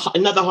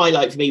another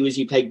highlight for me was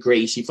you played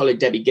Grease. You followed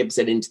Debbie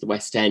Gibson into the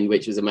West End,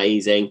 which was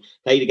amazing.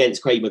 Played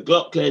against Craig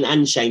McLachlan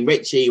and Shane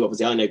Ritchie, who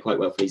obviously I know quite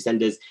well from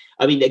EastEnders.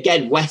 I mean,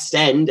 again, West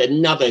End,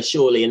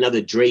 surely another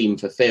dream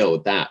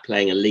fulfilled, that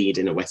playing a lead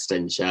in a West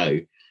End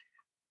show.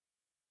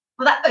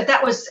 Well,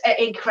 that was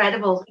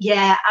incredible.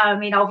 Yeah, I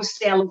mean,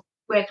 obviously I love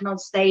working on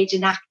stage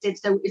and acting,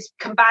 so it's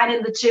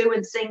combining the two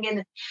and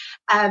singing.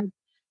 I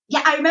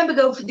remember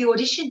going for the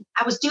audition.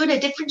 I was doing a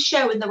different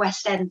show in the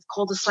West End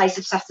called A Slice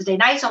of Saturday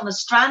Night on the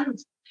Strand,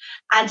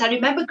 and I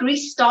remember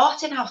Grease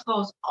starting. I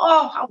thought,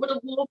 I would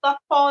have loved that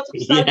part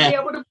of Saturday. Yeah.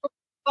 I would have loved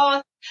that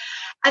part.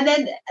 And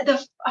then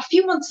a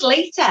few months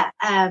later,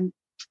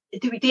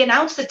 they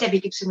announced that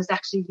Debbie Gibson was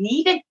actually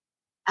leaving.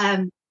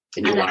 And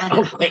you're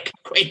like,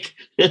 quick.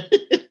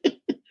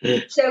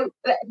 So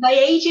my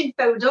agent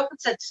phoned up and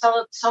said,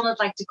 Son, I'd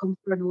like to come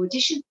for an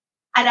audition.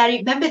 And I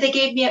remember they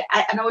gave me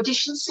an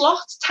audition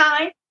slot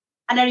time.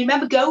 And I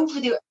remember going for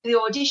the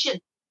audition,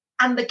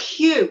 and the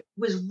queue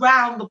was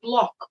round the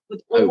block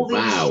with all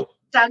these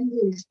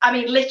standings. I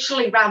mean,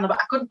 literally round the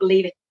block. I couldn't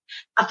believe it.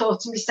 I thought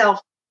to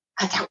myself,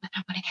 I don't know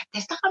I'm going to get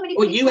this. Look how many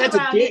people you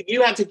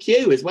had to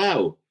queue as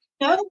well.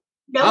 No,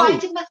 I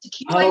didn't have to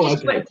queue. I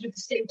just went through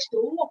the stage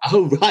door.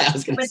 Oh, right. I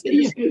was going to say.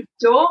 The stage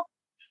door.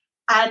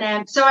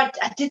 And so I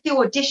did the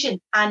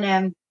audition,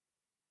 and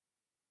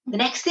the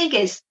next thing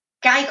is,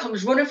 guy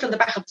comes running from the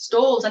back of the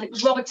stalls, and it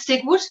was Robert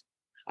Stigwood.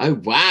 Oh,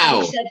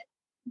 wow.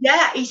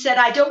 He said,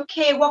 I don't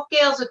care what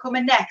girls are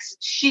coming next,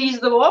 she's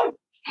the one.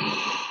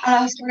 And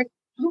I was like,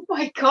 oh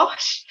my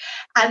gosh.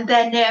 And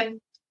then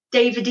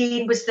David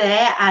Dean was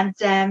there, and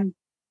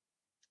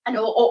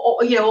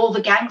all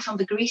the gang from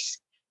the Grease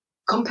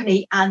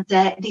company, and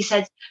they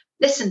said,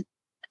 listen,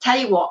 I tell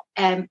you what,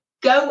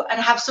 go and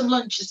have some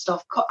lunch and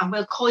stuff, and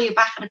we'll call you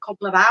back in a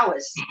couple of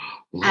hours.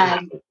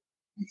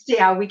 See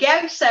how we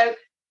go. So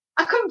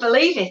I couldn't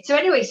believe it. So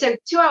anyway, 2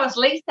 hours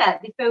later,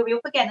 they phoned me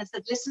up again and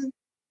said, listen,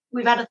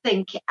 we've had a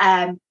think.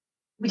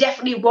 We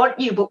definitely want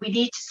you, but we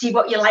need to see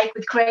what you like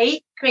with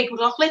Craig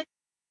McLachlan.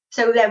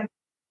 So then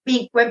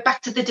we went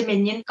back to the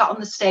Dominion, got on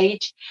the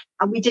stage,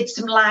 and we did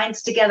some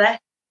lines together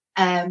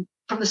from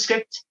the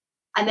script.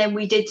 And then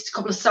we did a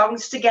couple of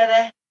songs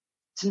together,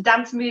 some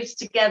dance moves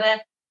together.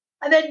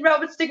 And then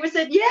Robert Stigwood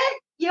said, yeah,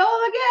 you're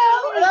the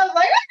girl. And I was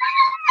like,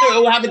 it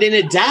all happened in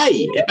a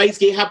day. It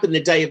basically happened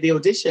the day of the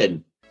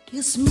audition.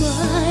 Yes,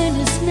 mine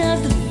is not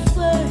the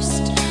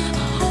first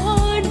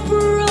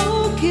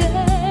heartbroken.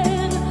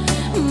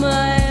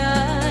 My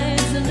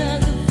eyes are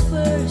not the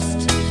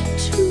first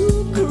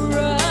to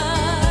cry.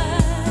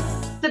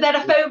 So then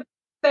I phoned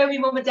my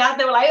mum and dad.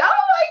 They were like, oh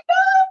my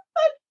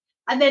God.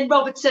 And then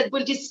Robert said,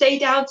 will you stay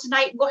down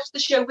tonight and watch the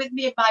show with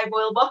me in my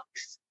royal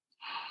box?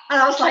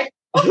 And I was like,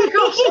 oh my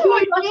gosh, oh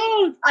my gosh.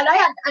 And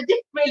I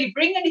didn't really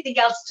bring anything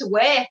else to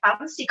wear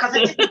fancy, because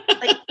I didn't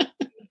think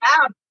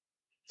down.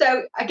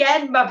 So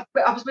again, I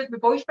was with my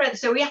boyfriend,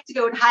 so we had to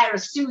go and hire a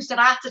suit, and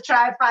I had to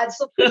try and find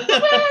something to wear.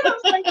 And I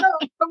was like, no.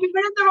 But we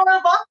were in the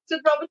royal box,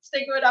 and Robert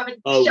Stigwood having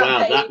champagne.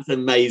 Wow, that's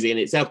amazing in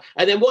itself.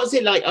 And then what's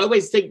it like? I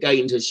always think going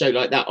into a show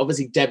like that,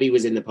 obviously Debbie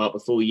was in the part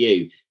before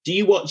you. Do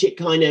you watch it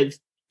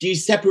do you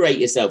separate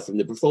yourself from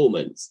the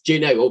performance? Do you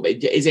know, or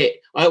is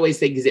it, I always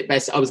think, is it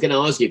best? I was going to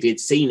ask you if you'd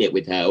seen it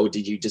with her, or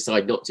did you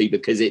decide not to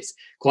because it's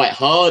quite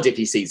hard if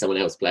you see someone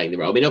else playing the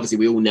role? I mean, obviously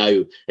we all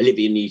know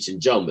Olivia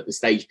Newton-John, but the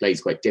stage play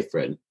is quite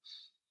different.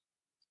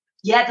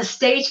 Yeah, the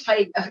stage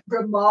play,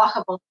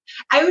 remarkable.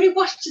 I only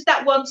watched it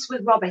that once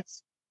with Robert,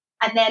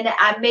 and then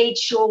I made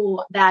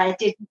sure that I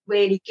didn't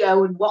really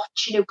go and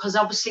watch, because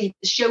obviously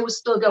the show was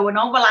still going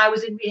on while I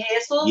was in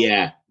rehearsals.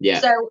 Yeah.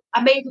 So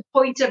I made a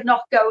point of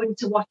not going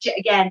to watch it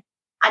again,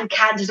 and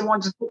kind of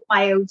wanted to put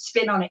my own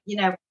spin on it,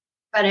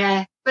 But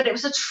it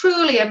was a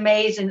truly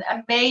amazing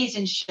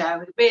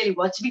show. It really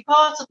was. To be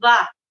part of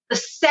that, the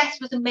set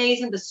was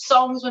amazing, the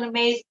songs were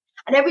amazing,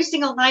 and every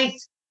single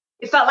night,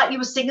 it felt like you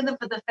were singing them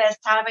for the first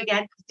time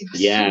again. It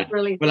was so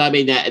brilliant. Well, I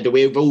mean,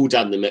 we've all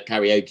done them at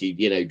karaoke,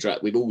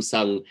 we've all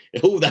sung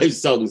all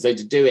those songs. So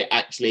to do it,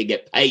 actually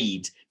get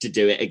paid to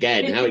do it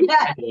again, how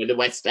incredible in the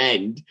West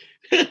End.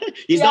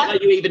 It's not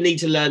like you even need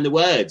to learn the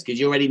words because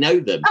you already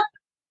know them.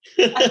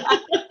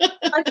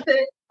 I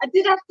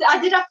did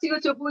have to go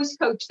to a voice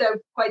coach, though, for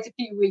quite a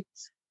few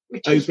weeks.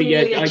 Which was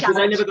really a because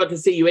I never got to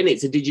see you in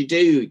it. So did you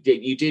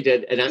did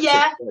an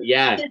accent?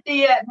 Yeah. I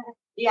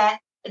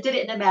did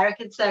it in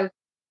American, so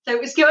it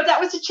was good.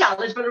 That was a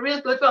challenge, but a real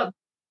good one.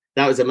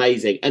 That was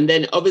amazing. And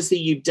then obviously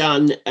you've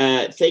done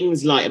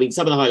things like, I mean,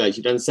 some of the highlights,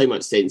 you've done so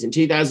much since. In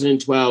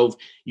 2012,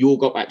 you all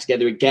got back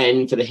together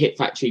again for the Hit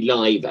Factory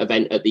Live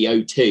event at the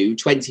O2,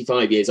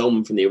 25 years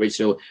on from the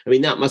original. I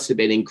mean, that must have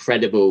been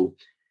incredible,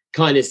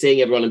 kind of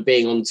seeing everyone and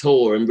being on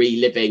tour and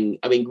reliving.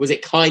 I mean, was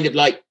it kind of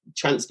like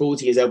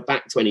transporting yourself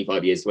back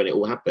 25 years when it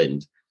all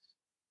happened?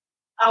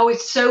 Oh, it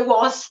so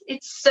was.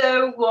 It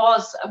so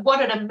was.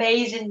 What an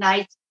amazing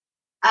night.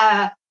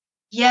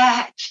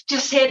 Yeah,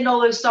 just hearing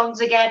all those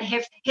songs again,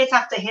 hit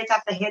after hit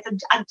after hit,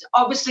 and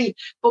obviously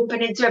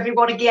bumping into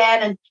everyone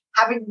again and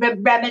having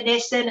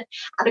reminiscing.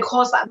 And of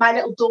course, like my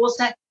little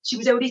daughter, she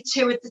was only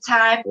 2 at the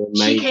time.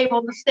 She came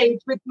on the stage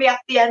with me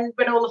at the end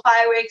when all the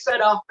fireworks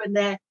went off, and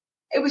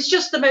it was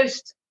just the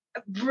most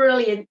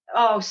brilliant.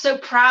 Oh, so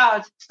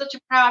proud. Such a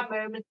proud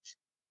moment.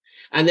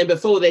 And then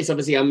before this,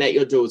 obviously, I met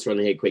your daughter on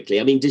here quickly.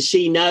 I mean, does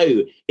she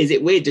know? Is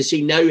it weird? Does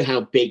she know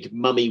how big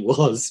Mummy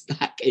was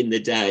back in the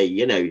day?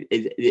 You know,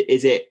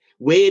 is it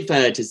weird for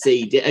her to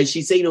see? Has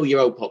she seen all your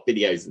old pop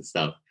videos and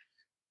stuff?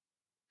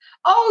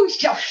 Oh,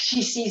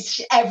 she sees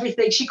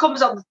everything. She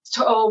comes on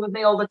tour with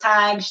me all the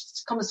time. She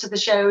comes to the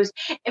shows.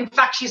 In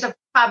fact, she's a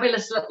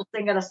fabulous little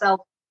singer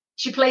herself.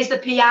 She plays the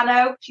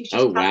piano. She's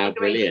just wow,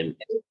 brilliant.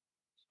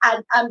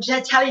 And I'm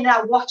just telling you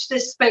now, watch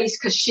this space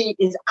because she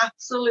is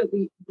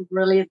absolutely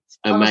brilliant.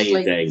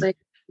 Amazing. Honestly.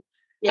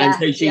 Yeah, and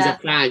so she's a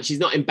fan. She's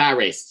not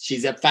embarrassed.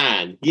 She's a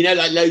fan. You know,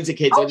 like loads of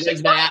kids, loads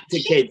of my actor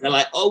kids are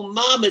like, oh,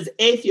 Mum, as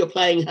if you're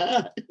playing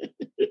her.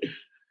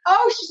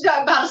 Oh, she's not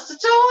embarrassed at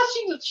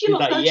all. She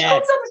loves like,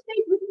 yes.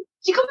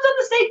 She comes on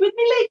the stage with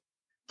me, like,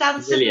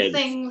 dancing and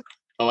things.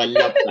 Oh, I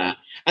love that.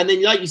 And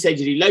then, like you said,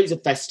 you do loads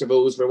of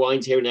festivals,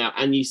 Rewind Here and Now,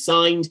 and you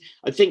signed,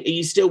 I think, are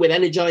you still with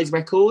Energize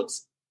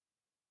Records?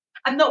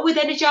 I'm not with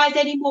Energize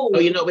anymore. Oh,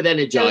 you're not with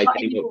Energize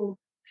anymore.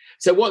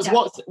 So what's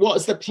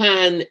the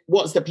plan?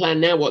 What's the plan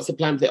now? What's the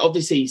plan for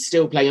obviously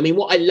still playing? I mean,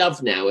 what I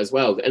love now as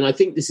well, and I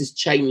think this has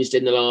changed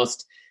in the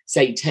last,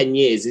 say, 10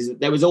 years, is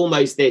there was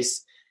almost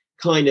this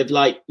kind of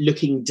like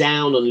looking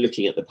down on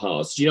looking at the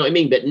past. Do you know what I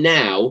mean? But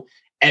now,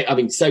 I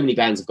mean, so many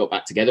bands have got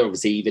back together.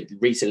 Obviously, even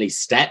recently,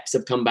 Steps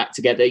have come back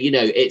together. You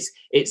know, it's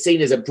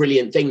seen as a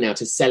brilliant thing now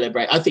to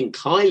celebrate. I think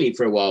Kylie,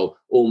 for a while,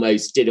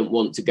 almost didn't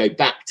want to go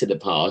back to the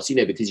past, you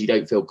know, because you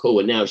don't feel cool.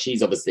 And now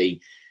she's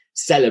obviously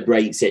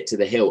celebrates it to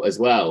the hilt as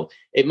well.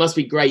 It must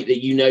be great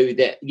that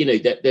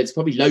that there's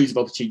probably loads of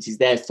opportunities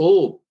there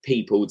for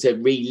people to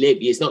relive.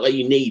 It's not like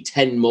you need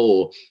 10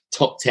 more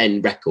top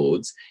 10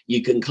 records.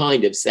 You can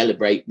kind of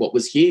celebrate what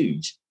was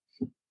huge.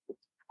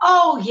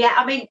 Oh, yeah.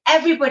 I mean,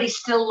 everybody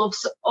still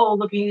loves all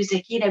the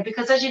music, you know,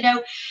 because as you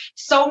know,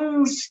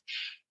 songs,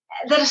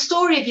 they're a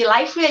story of your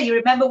life, really. You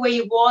remember where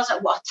you was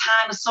at what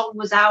time a song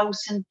was out.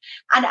 And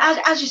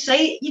as you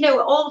say, you know,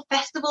 all the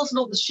festivals and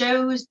all the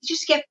shows, they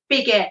just get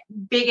bigger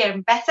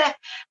and better.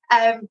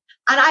 And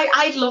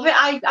I love it.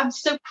 I'm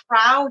so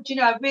proud, you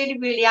know, I really,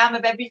 really am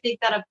of everything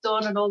that I've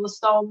done and all the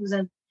songs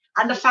and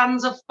the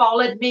fans have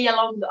followed me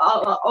all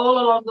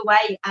along the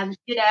way. And,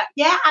 you know,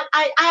 yeah,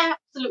 I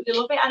absolutely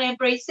love it and I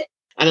embrace it.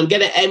 And I'm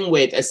going to end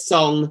with a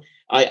song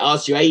I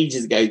asked you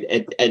ages ago,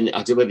 and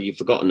I don't know whether you've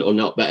forgotten or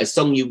not, but a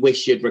song you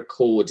wish you'd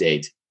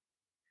recorded.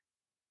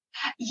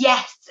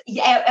 Yes.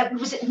 Yeah.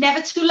 Was it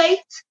Never Too Late?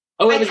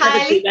 Oh, it was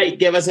Never Too Late.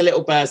 Give us a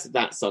little burst of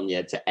that,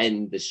 Sonia, to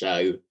end the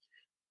show.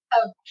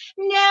 Oh,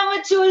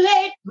 never too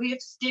late,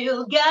 we've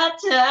still got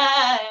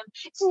time.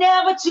 It's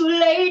never too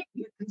late,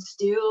 you can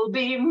still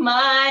be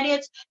mine.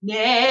 It's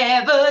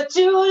never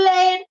too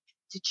late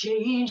to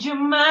change your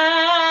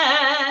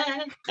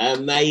mind.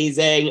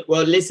 Amazing.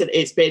 Well, listen,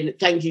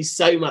 thank you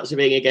so much for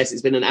being a guest.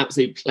 It's been an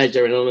absolute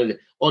pleasure and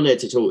honor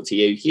to talk to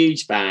you.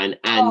 Huge fan.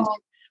 And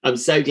I'm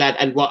so glad.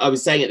 And what I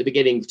was saying at the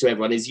beginning to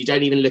everyone is you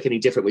don't even look any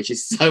different, which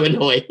is so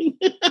annoying.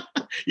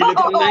 You look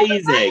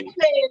amazing.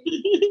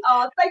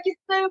 Thank you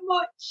so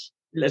much.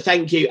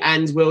 Thank you.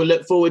 And we'll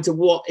look forward to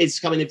what is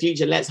coming in the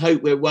future. Let's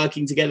hope we're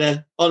working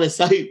together on a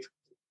soap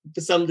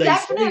for some days.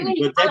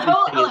 Definitely. Soon.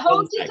 I'll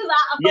hold you to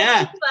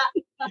that.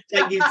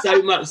 Thank you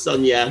so much,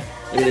 Sonia.